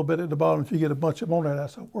up a little bit at the bottom if you get a bunch of them on there.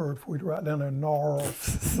 That's a word for you to write down there, gnarl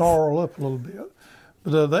up a little bit.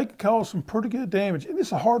 But they can cause some pretty good damage. And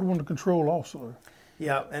it's a hard one to control also.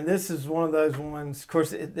 Yeah, and this is one of those ones, of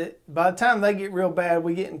course, by the time they get real bad,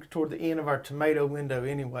 we get toward the end of our tomato window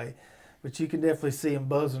anyway. But you can definitely see them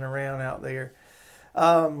buzzing around out there.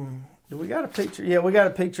 We got a picture? Yeah, we got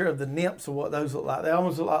a picture of the nymphs of what those look like. They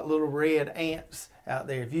almost look like little red ants out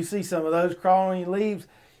there. If you see some of those crawling on your leaves,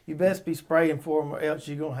 you best be spraying for them or else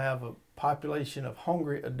you're going to have a population of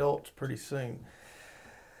hungry adults pretty soon.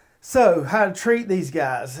 So, how to treat these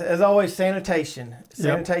guys? As always, sanitation.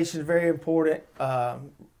 Sanitation is very important.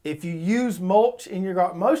 If you use mulch in your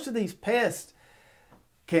garden, most of these pests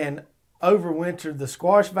can overwinter the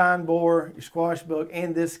squash vine borer, your squash bug,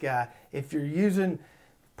 and this guy. If you're using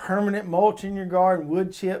permanent mulch in your garden,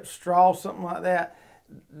 wood chips, straw, something like that,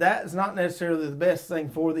 that's not necessarily the best thing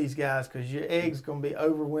for these guys because your eggs going to be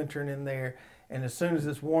overwintering in there, and as soon as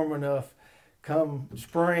it's warm enough, come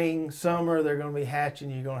spring, summer, they're going to be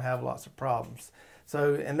hatching. You're going to have lots of problems.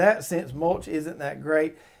 So in that sense, mulch isn't that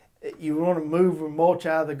great. You want to move mulch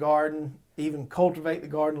out of the garden, even cultivate the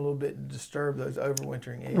garden a little bit to disturb those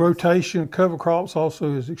overwintering eggs. Rotation, cover crops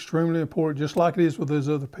also is extremely important, just like it is with those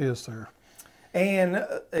other pests there. And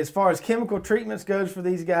as far as chemical treatments goes for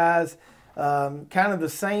these guys, kind of the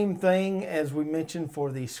same thing as we mentioned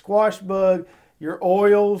for the squash bug, your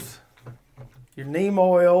oils, your neem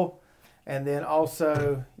oil, and then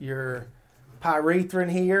also your pyrethrin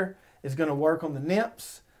here is going to work on the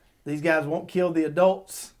nymphs. These guys won't kill the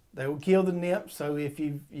adults. They will kill the nymphs. So if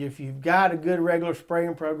you've got a good regular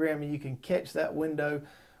spraying program and you can catch that window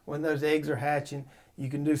when those eggs are hatching, you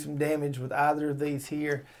can do some damage with either of these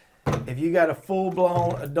here. If you got a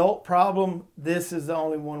full-blown adult problem, this is the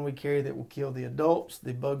only one we carry that will kill the adults,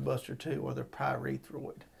 the Bug Buster 2 or the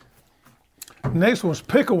pyrethroid. Next one's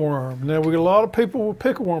pickleworm. Now, we got a lot of people with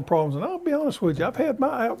pickleworm problems, and I'll be honest with you, I've had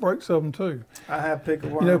my outbreaks of them too. I have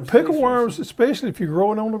pickleworms. You know, pickleworms, especially if you're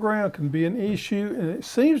growing on the ground, can be an issue, and it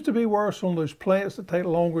seems to be worse on those plants that take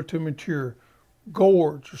longer to mature.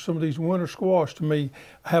 Gourds or some of these winter squash, to me,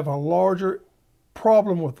 have a larger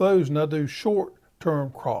problem with those than I do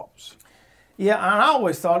short-term crops. Yeah, and I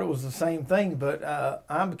always thought it was the same thing, but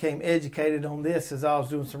I became educated on this as I was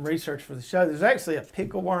doing some research for the show. There's actually a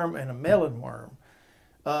pickleworm and a melonworm.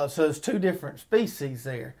 So there's two different species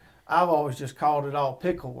there. I've always just called it all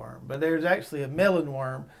pickleworm, but there's actually a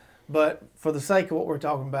melonworm. But for the sake of what we're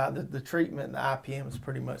talking about, the treatment and the IPM is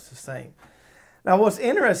pretty much the same. Now, what's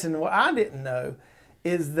interesting, what I didn't know,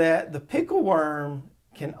 is that the pickleworm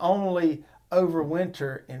can only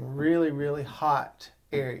overwinter in really, really hot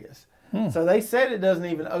areas. So they said it doesn't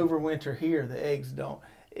even overwinter here. The eggs don't.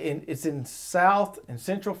 It's in South and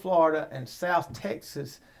Central Florida and South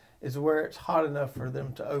Texas is where it's hot enough for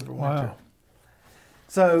them to overwinter. Wow.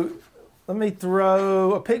 So let me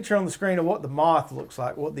throw a picture on the screen of what the moth looks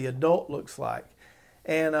like, what the adult looks like.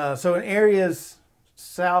 And so in areas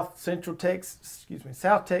South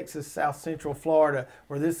Texas, South Central Florida,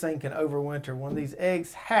 where this thing can overwinter, when these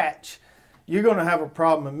eggs hatch, you're going to have a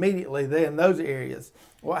problem immediately there in those areas.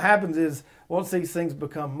 What happens is, once these things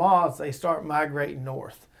become moths, they start migrating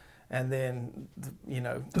north. And then, you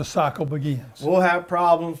know, the cycle begins. We'll have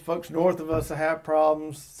problems. Folks north of us will have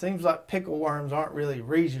problems. Seems like pickleworms aren't really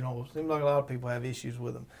regional. Seems like a lot of people have issues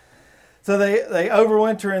with them. So they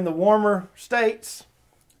overwinter in the warmer states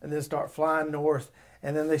and then start flying north.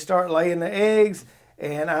 And then they start laying the eggs.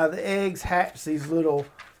 And out of the eggs hatch these little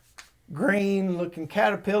green-looking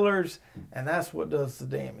caterpillars. And that's what does the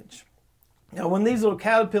damage. Now, when these little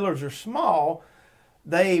caterpillars are small,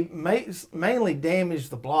 they mainly damage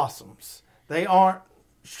the blossoms. They aren't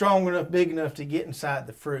strong enough, big enough to get inside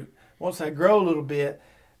the fruit. Once they grow a little bit,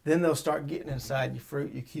 then they'll start getting inside your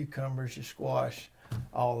fruit, your cucumbers, your squash,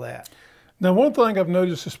 all that. Now, one thing I've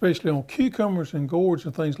noticed, especially on cucumbers and gourds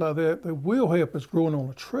and things like that will help is growing on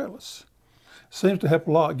a trellis. Seems to help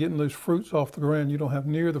a lot getting those fruits off the ground. You don't have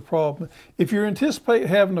near the problem. If you anticipate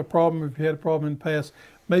having a problem, if you had a problem in the past,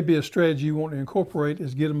 maybe a strategy you want to incorporate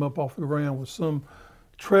is get them up off the ground with some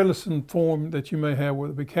trellising form that you may have,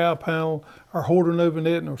 whether it be cow panel or holding over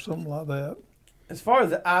netting or something like that. As far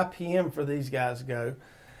as the IPM for these guys go,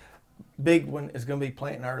 big one is going to be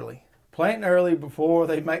planting early. Planting early before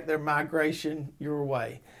they make their migration your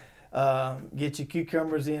way. Get your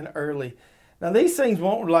cucumbers in early. Now, these things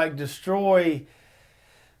won't like destroy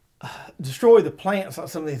the plants like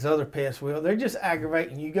some of these other pests will. They're just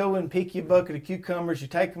aggravating. You go and pick your bucket of cucumbers, you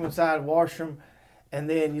take them inside, wash them, and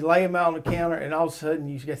then you lay them out on the counter, and all of a sudden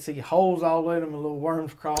you get to see holes all in them and little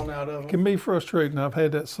worms crawling out of them. It can be frustrating. I've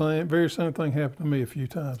had that very same thing happen to me a few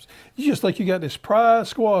times. You just think you got this prize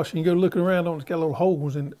squash, and you go looking around on it, it's got little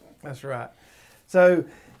holes in it. That's right. So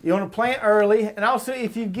you want to plant early, and also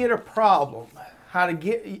if you get a problem, I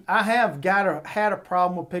have had a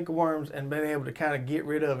problem with pickleworms and been able to kind of get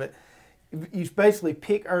rid of it. You basically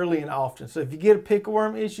pick early and often. So if you get a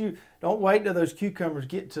pickleworm issue, don't wait till those cucumbers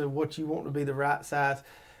get to what you want to be the right size.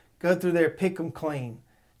 Go through there, pick them clean.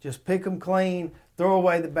 Just pick them clean, throw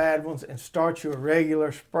away the bad ones, and start you a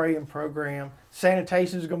regular spraying program.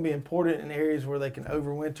 Sanitation is going to be important in areas where they can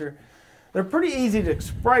overwinter. They're pretty easy to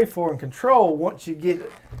spray for and control once you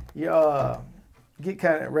get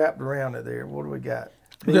kind of wrapped around it there. What do we got?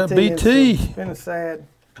 We got BT. Spinosad.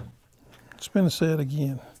 Spinosad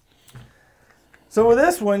again. So with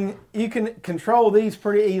this one, you can control these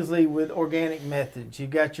pretty easily with organic methods. You've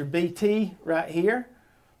got your BT right here,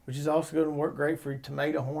 which is also going to work great for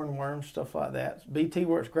tomato hornworms, stuff like that. BT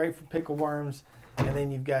works great for pickleworms. And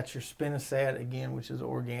then you've got your Spinosad again, which is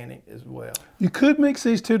organic as well. You could mix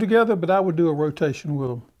these two together, but I would do a rotation with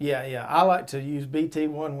them. Yeah. I like to use BT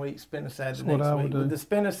one week, Spinosad the next week. With the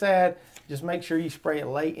Spinosad, just make sure you spray it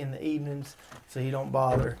late in the evenings so you don't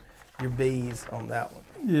bother your bees on that one.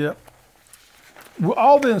 Yeah. Well,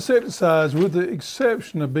 all the insecticides, with the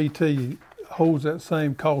exception of BT, holds that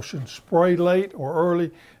same caution. Spray late or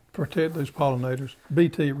early, protect those pollinators.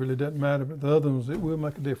 BT, it really doesn't matter, but the other ones, it will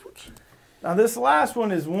make a difference. Now this last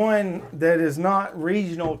one is one that is not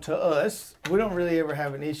regional to us. We don't really ever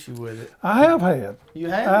have an issue with it. I have had. You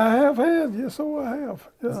have? I have had, yes, so I have.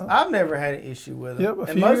 Yeah. I've never had an issue with it. Yep,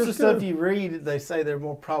 and most of the stuff you read, they say they're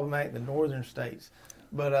more problematic than northern states.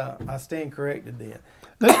 But I stand corrected then.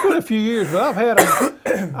 That's been a few years, but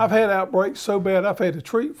I've had outbreaks so bad I've had to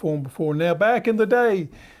treat for them before. Now back in the day,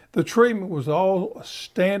 The treatment was all a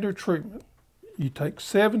standard treatment. You take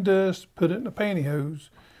 7 dust, put it in a pantyhose.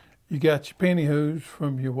 You got your pantyhose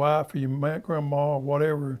from your wife or your grandma or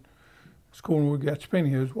whatever. It's cool when we got your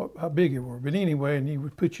pantyhose, how big it were. But anyway, and you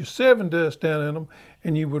would put your 7 dust down in them,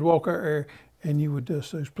 and you would walk out there and you would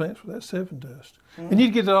dust those plants with that 7 dust. And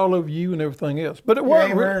you'd get it all over you and everything else. But it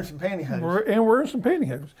wasn't. Wearing some pantyhose. And wearing some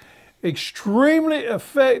pantyhose. Extremely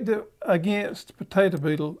effective against potato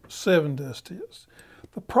beetle, 7 dust is.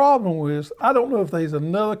 The problem was, I don't know if there's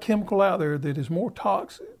another chemical out there that is more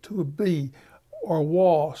toxic to a bee or a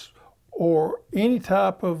wasp or any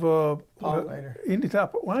type of pollinator. Any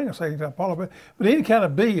type of, well, I ain't gonna say any type of pollinator, but any kind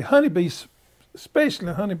of bee, honeybees, especially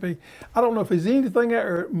a honeybee. I don't know if there's anything out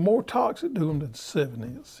there more toxic to them than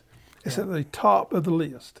 7 is. It's at the top of the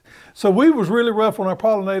list. So we was really rough on our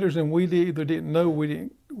pollinators, and we either didn't know, we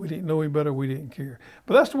didn't know any better, we didn't care.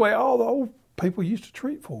 But that's the way all the old people used to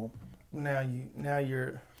treat for them. Now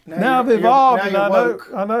I've evolved, and woke.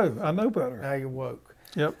 I know better. Now you're woke.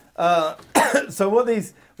 Yep. So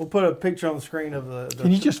we'll put a picture on the screen of the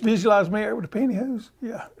Can you just visualize me out with a pantyhose?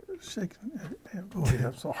 Yeah. Shaking. Go ahead,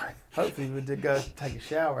 I'm sorry. Hopefully we did go take a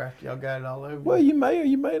shower after y'all got it all over. Well, you may or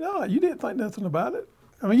you may not. You didn't think nothing about it.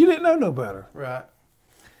 I mean, you didn't know no better. Right.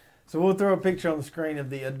 So we'll throw a picture on the screen of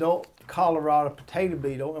the adult Colorado potato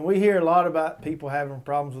beetle. And we hear a lot about people having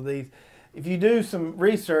problems with these. If you do some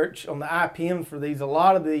research on the IPMs for these, a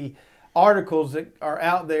lot of the articles that are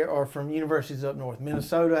out there are from universities up north.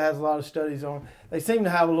 Minnesota has a lot of studies on them. They seem to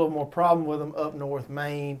have a little more problem with them up north,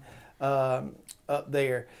 Maine, up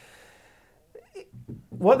there.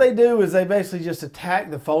 What they do is they basically just attack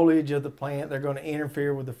the foliage of the plant. They're going to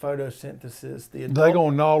interfere with the photosynthesis. They're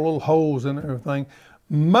going to gnaw little holes in everything.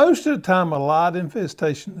 Most of the time, a light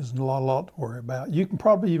infestation is not a lot to worry about. You can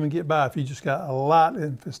probably even get by if you just got a light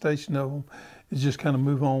infestation of them. It's just kind of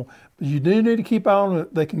move on. But you do need to keep on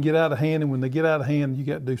it. They can get out of hand, and when they get out of hand, you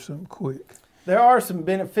got to do something quick. There are some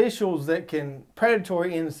beneficials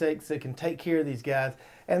predatory insects that can take care of these guys.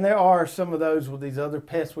 And there are some of those with these other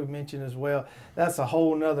pests we mentioned as well. That's a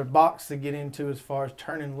whole nother box to get into as far as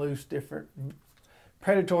turning loose different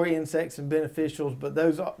predatory insects and beneficials, but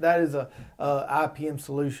that is a IPM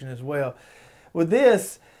solution as well. With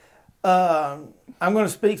this, I'm going to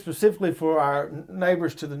speak specifically for our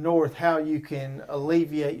neighbors to the north, how you can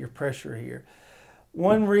alleviate your pressure here.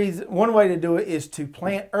 One way to do it is to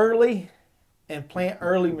plant early and plant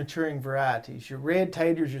early maturing varieties. Your red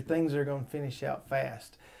taters, your things that are going to finish out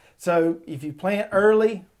fast. So if you plant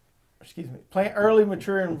early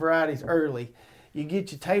maturing varieties early, you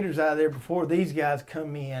get your taters out of there before these guys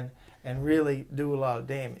come in and really do a lot of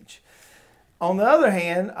damage. On the other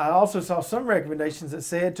hand, I also saw some recommendations that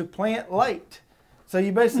said to plant late. So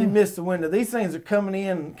you basically miss the window. These things are coming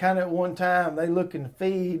in kind of at one time. They looking to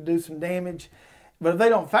feed, do some damage. But if they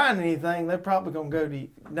don't find anything, they're probably going to go to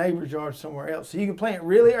neighbor's yard somewhere else. So you can plant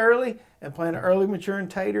really early and plant an early maturing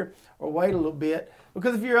tater, or wait a little bit.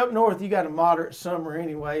 Because if you're up north, you got a moderate summer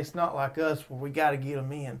anyway. It's not like us where we got to get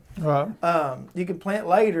them in. Right. You can plant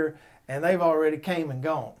later, and they've already came and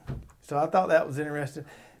gone. So I thought that was interesting.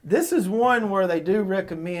 This is one where they do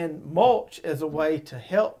recommend mulch as a way to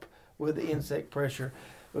help with the insect pressure,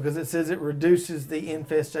 because it says it reduces the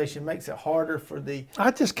infestation, makes it harder for the...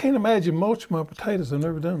 I just can't imagine mulching my potatoes. I've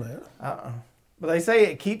never done that. But they say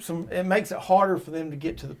it keeps them, it makes it harder for them to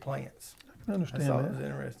get to the plants. I understand that. I thought it was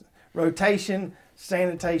interesting. Rotation,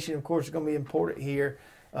 sanitation, of course, is going to be important here.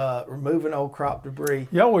 Removing old crop debris.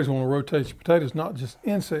 You always want to rotate your potatoes, not just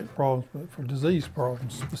insect problems, but for disease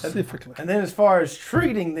problems specifically. And then as far as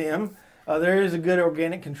treating them, there is a good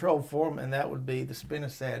organic control for them, and that would be the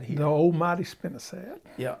spinosad here. The almighty spinosad.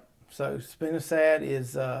 Yeah. So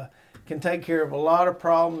spinosad can take care of a lot of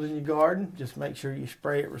problems in your garden. Just make sure you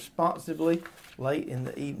spray it responsibly late in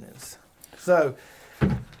the evenings. So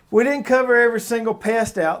we didn't cover every single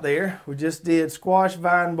pest out there. We just did squash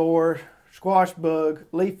vine borer, squash bug,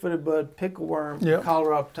 leaf-footed bud, pickleworm,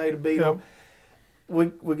 Colorado potato beetle. We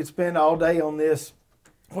could spend all day on this.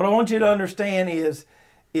 What I want you to understand is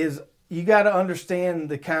you got to understand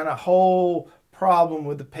the kind of whole problem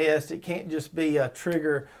with the pest. It can't just be a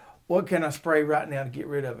trigger. What can I spray right now to get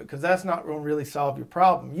rid of it? Because that's not going to really solve your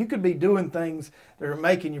problem. You could be doing things that are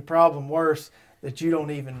making your problem worse that you don't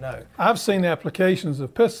even know. I've seen applications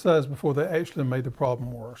of pesticides before that actually made the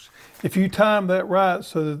problem worse. If you time that right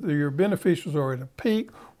so that your beneficials are at a peak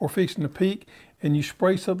or fixing to peak, and you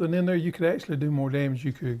spray something in there, you could actually do more damage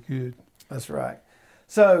you could good. That's right.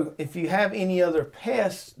 So if you have any other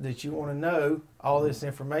pests that you want to know all this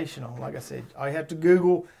information on, like I said, all you have to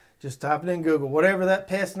Google, just type it in Google, whatever that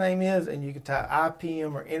pest name is, and you can type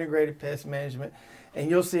IPM or Integrated Pest Management, and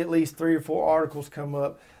you'll see at least 3 or 4 articles come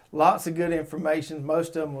up. Lots of good information.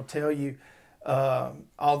 Most of them will tell you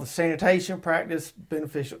all the sanitation practice,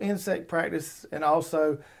 beneficial insect practice, and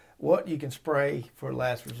also what you can spray for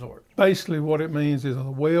last resort. Basically what it means is a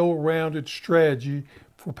well-rounded strategy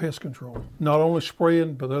for pest control. Not only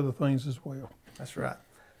spraying, but other things as well. That's right.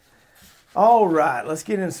 All right, let's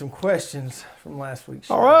get into some questions from last week's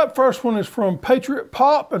show. All right, first one is from Patriot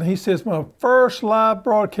Pop, and he says, my first live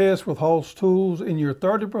broadcast with hosstools in your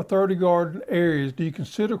 30 by 30 garden areas, do you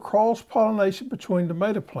consider cross-pollination between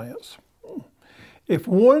tomato plants? If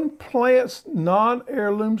one plants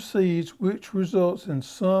non-heirloom seeds, which results in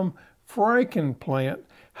some Franken plant,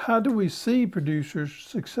 how do we seed producers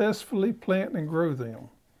successfully plant and grow them?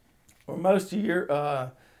 Well, most of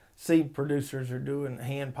your seed producers are doing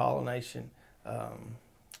hand pollination.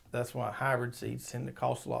 That's why hybrid seeds tend to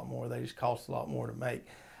cost a lot more. They just cost a lot more to make.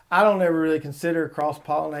 I don't ever really consider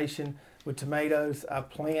cross-pollination with tomatoes. I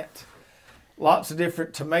plant lots of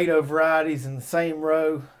different tomato varieties in the same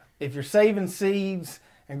row. If you're saving seeds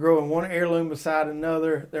and growing one heirloom beside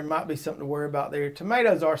another, there might be something to worry about there.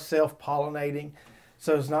 Tomatoes are self-pollinating,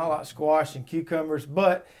 so it's not like squash and cucumbers,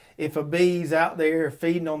 but if a bee's out there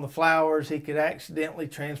feeding on the flowers, he could accidentally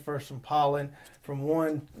transfer some pollen from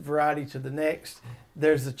one variety to the next.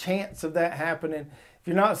 There's a chance of that happening. If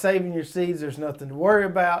you're not saving your seeds, there's nothing to worry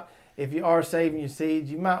about. If you are saving your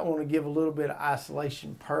seeds, you might want to give a little bit of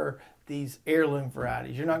isolation per these heirloom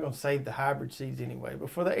varieties. You're not going to save the hybrid seeds anyway, but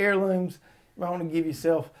for the heirlooms, you might want to give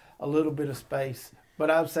yourself a little bit of space.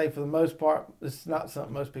 But I would say for the most part, it's not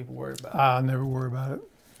something most people worry about. I never worry about it.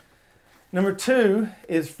 Number 2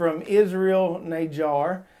 is from Israel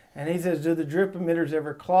Najar, and he says, do the drip emitters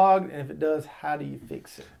ever clog? And if it does, how do you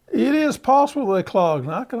fix it? It is possible they clog,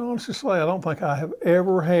 and I can honestly say I don't think I have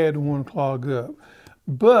ever had one clog up.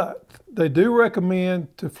 But they do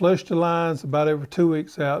recommend to flush the lines about every 2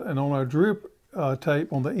 weeks out, and on our drip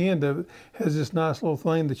tape on the end of it has this nice little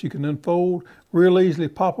thing that you can unfold real easily,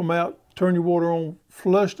 pop them out, turn your water on,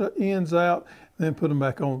 flush the ends out, and then put them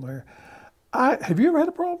back on there. Have you ever had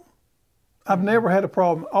a problem? I've never had a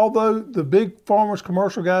problem. Although the big farmers,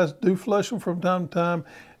 commercial guys do flush them from time to time,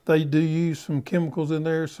 they do use some chemicals in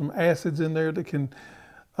there, some acids in there that can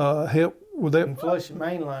help with that. You can flush your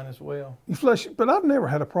main line as well. You flush it, but I've never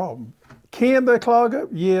had a problem. Can they clog up?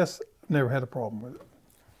 Yes, I've never had a problem with it.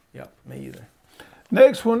 Yep, me either.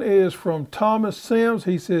 Next one is from Thomas Sims.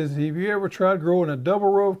 He says, have you ever tried growing a double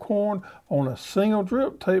row of corn on a single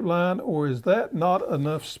drip tape line, or is that not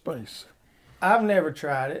enough space? I've never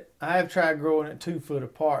tried it. I have tried growing it 2 foot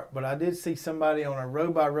apart, but I did see somebody on a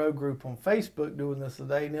row by row group on Facebook doing this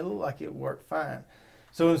today, and it looked like it worked fine.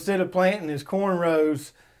 So instead of planting his corn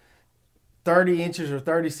rows 30 inches or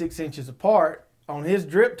 36 inches apart on his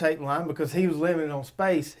drip tape line, because he was limited on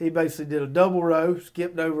space, he basically did a double row,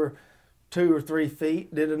 skipped over 2 or 3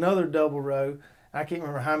 feet, did another double row. I can't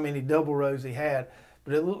remember how many double rows he had,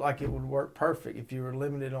 but it looked like it would work perfect. If you were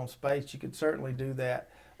limited on space, you could certainly do that.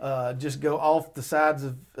 Just go off the sides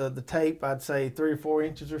of the tape, I'd say 3 or 4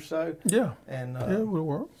 inches or so. Yeah, and yeah, it would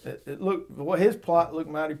work. It looked, well, his plot looked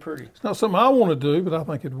mighty pretty. It's not something I want to do, but I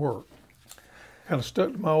think it'd work. Kind of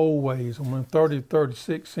stuck to my old ways on them 30 to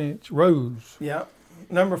 36 inch rows. Yeah.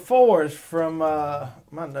 Number 4 is from, my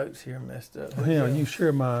notes here messed up. Yeah, you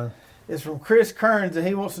share mine. It's from Chris Kearns, and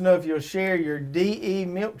he wants to know if you'll share your DE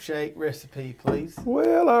milkshake recipe, please.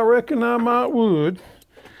 Well, I reckon I might would.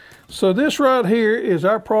 So this right here is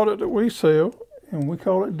our product that we sell, and we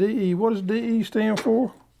call it DE. What does DE stand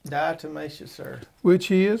for? Diatomaceous earth.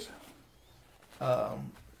 Which is? I'll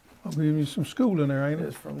give you some schooling there, ain't it?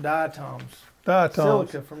 It's from diatoms. Diatoms.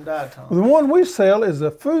 Silica from diatoms. Well, the one we sell is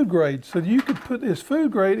a food grade, so you could put this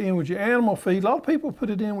food grade in with your animal feed. A lot of people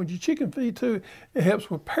put it in with your chicken feed too. It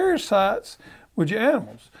helps with parasites with your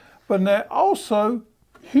animals. But now also,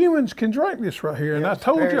 humans can drink this right here. And I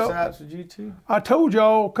told y'all, parasites with you too? I told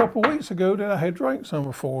y'all a couple of weeks ago that I had drank some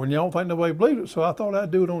before, and y'all don't think nobody believed it, so I thought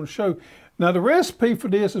I'd do it on the show. Now the recipe for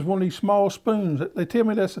this is one of these small spoons. They tell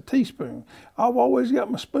me that's a teaspoon. I've always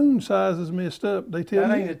got my spoon sizes messed up. They tell me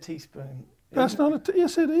that ain't a teaspoon. That's not a,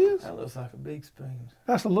 yes it is. That looks like a big spoon.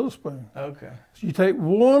 That's a little spoon. Okay. So you take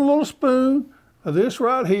one little spoon of this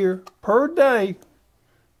right here per day.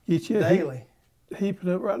 Get you daily. Heap it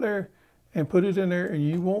up right there and put it in there, and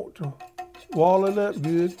you want to wall it up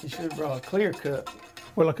good. You should have brought a clear cup.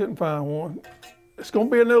 Well, I couldn't find one. It's gonna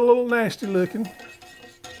be a little nasty looking.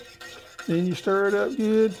 Then you stir it up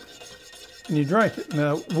good and you drink it.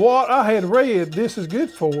 Now, what I had read this is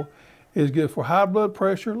good for is good for high blood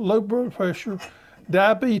pressure, low blood pressure,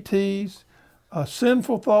 diabetes,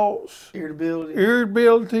 sinful thoughts,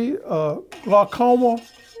 irritability, glaucoma,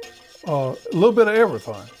 a little bit of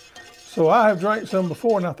everything. So I have drank some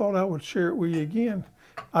before, and I thought I would share it with you again.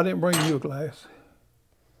 I didn't bring you a glass.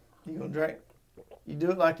 You gonna drink? You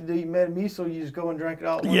do it like you do your Metamucil, you just go and drink it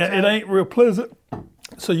all at one Yeah, time? it ain't real pleasant.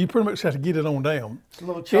 So you pretty much have to get it on down. It's a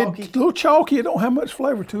little chalky. It's a little chalky. It don't have much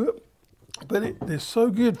flavor to it, but it is so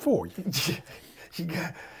good for you.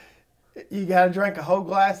 you got to drink a whole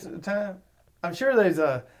glass at a time? I'm sure there's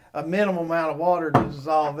a minimal amount of water to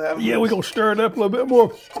dissolve that. Yeah, we're going to stir it up a little bit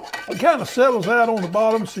more. It kind of settles out on the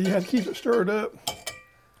bottom, so you have to keep it stirred up.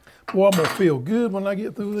 Boy, I'm going to feel good when I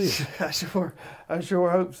get through this. I sure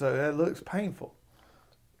hope so. That looks painful.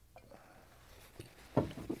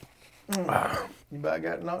 You about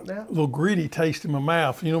got it knocked out? A little gritty taste in my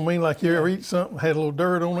mouth. You know what I mean? Like you ever eat something, had a little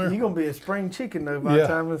dirt on there? You're going to be a spring chicken, though, by the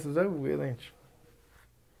time this is over with, ain't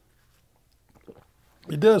you?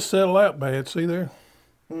 It does settle out bad, see there?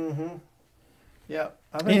 Mm-hmm. Yeah.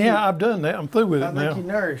 I've done that. I'm through with it now. I think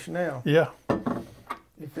you nourished now. Yeah.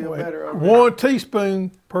 You feel better over 1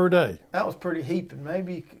 teaspoon per day. That was pretty heaping.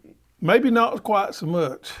 Maybe not quite so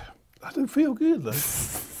much. I do feel good, though.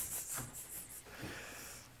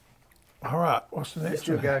 All right, what's the next one?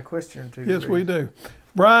 Still got a question or two. Yes, we do.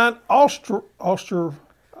 Brian Oster,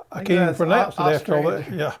 I can't even pronounce it after all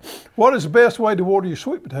that. Yeah. What is the best way to water your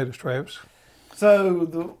sweet potatoes, Travis?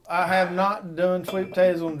 So I have not done sweet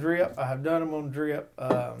potatoes on drip. I have done them on drip.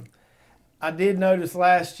 I did notice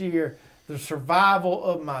last year the survival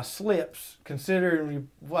of my slips, considering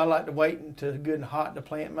I like to wait until it's good and hot to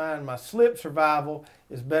plant mine, my slip survival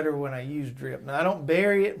is better when I use drip. Now, I don't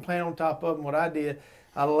bury it and plant on top of them. What I did,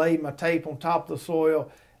 I laid my tape on top of the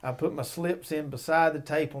soil. I put my slips in beside the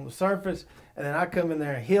tape on the surface, and then I come in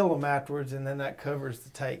there and heal them afterwards, and then that covers the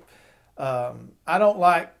tape. I don't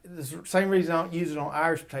like, the same reason I don't use it on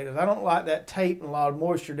Irish potatoes. I don't like that tape and a lot of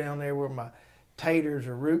moisture down there where my taters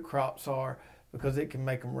or root crops are, because it can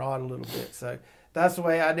make them rot a little bit. So that's the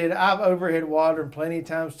way I did it. I've overhead watered them plenty of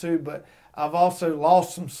times too, but I've also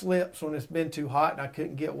lost some slips when it's been too hot and I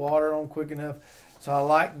couldn't get water on quick enough. So I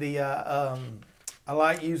like I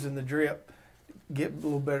like using the drip, get a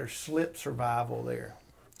little better slip survival there.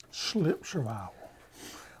 Slip survival.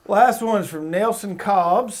 Last one is from Nelson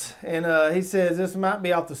Cobbs, and he says, this might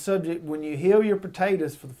be off the subject, when you heal your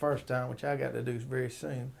potatoes for the first time, which I got to do very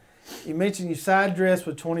soon. You mentioned you side dress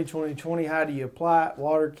with 20-20-20. How do you apply it,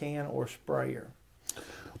 water can or sprayer?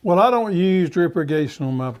 Well, I don't use drip irrigation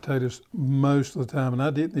on my potatoes most of the time, and I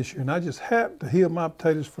did this year. And I just happened to heal my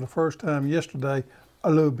potatoes for the first time yesterday a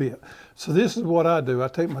little bit. So this is what I do. I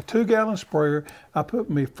take my 2-gallon sprayer, I put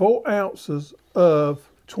me 4 ounces of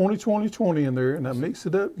 20-20-20 in there, and I mix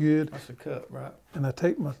it up good. That's a cup, right? And I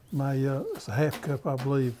take my it's a half cup, I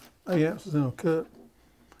believe, 8 ounces in a cup.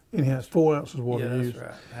 And it has 4 ounces of water to use. That's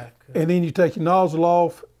right. Half cup. And then you take your nozzle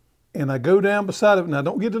off, and I go down beside it. Now, I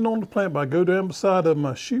don't get it on the plant, but I go down beside of them.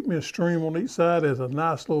 I shoot me a stream on each side as a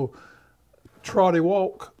nice little trotty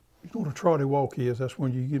walk. You know what a trotty walk is? That's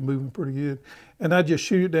when you get moving pretty good. And I just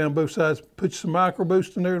shoot it down both sides, put some micro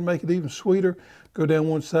boost in there to make it even sweeter. Go down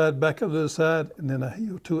one side, back up to the other side, and then I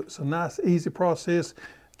heal to it. It's a nice, easy process.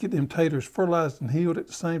 Get them taters fertilized and healed at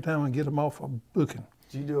the same time and get them off of booking.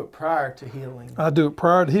 Do you do it prior to healing? I do it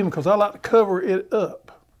prior to healing because I like to cover it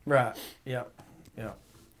up. Right. Yeah. Yeah.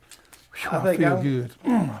 I feel good.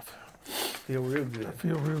 Feel real good. I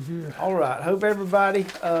feel real good. All right. Hope everybody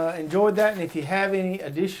enjoyed that. And if you have any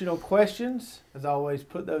additional questions, as always,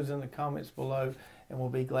 put those in the comments below, and we'll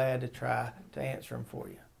be glad to try to answer them for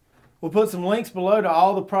you. We'll put some links below to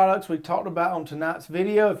all the products we talked about on tonight's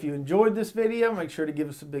video. If you enjoyed this video, make sure to give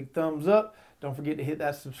us a big thumbs up. Don't forget to hit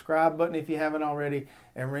that subscribe button if you haven't already,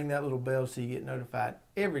 and ring that little bell so you get notified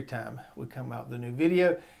every time we come out with a new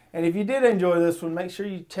video. And if you did enjoy this one, make sure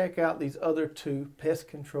you check out these other 2 pest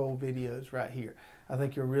control videos right here. I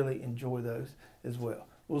think you'll really enjoy those as well.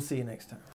 We'll see you next time.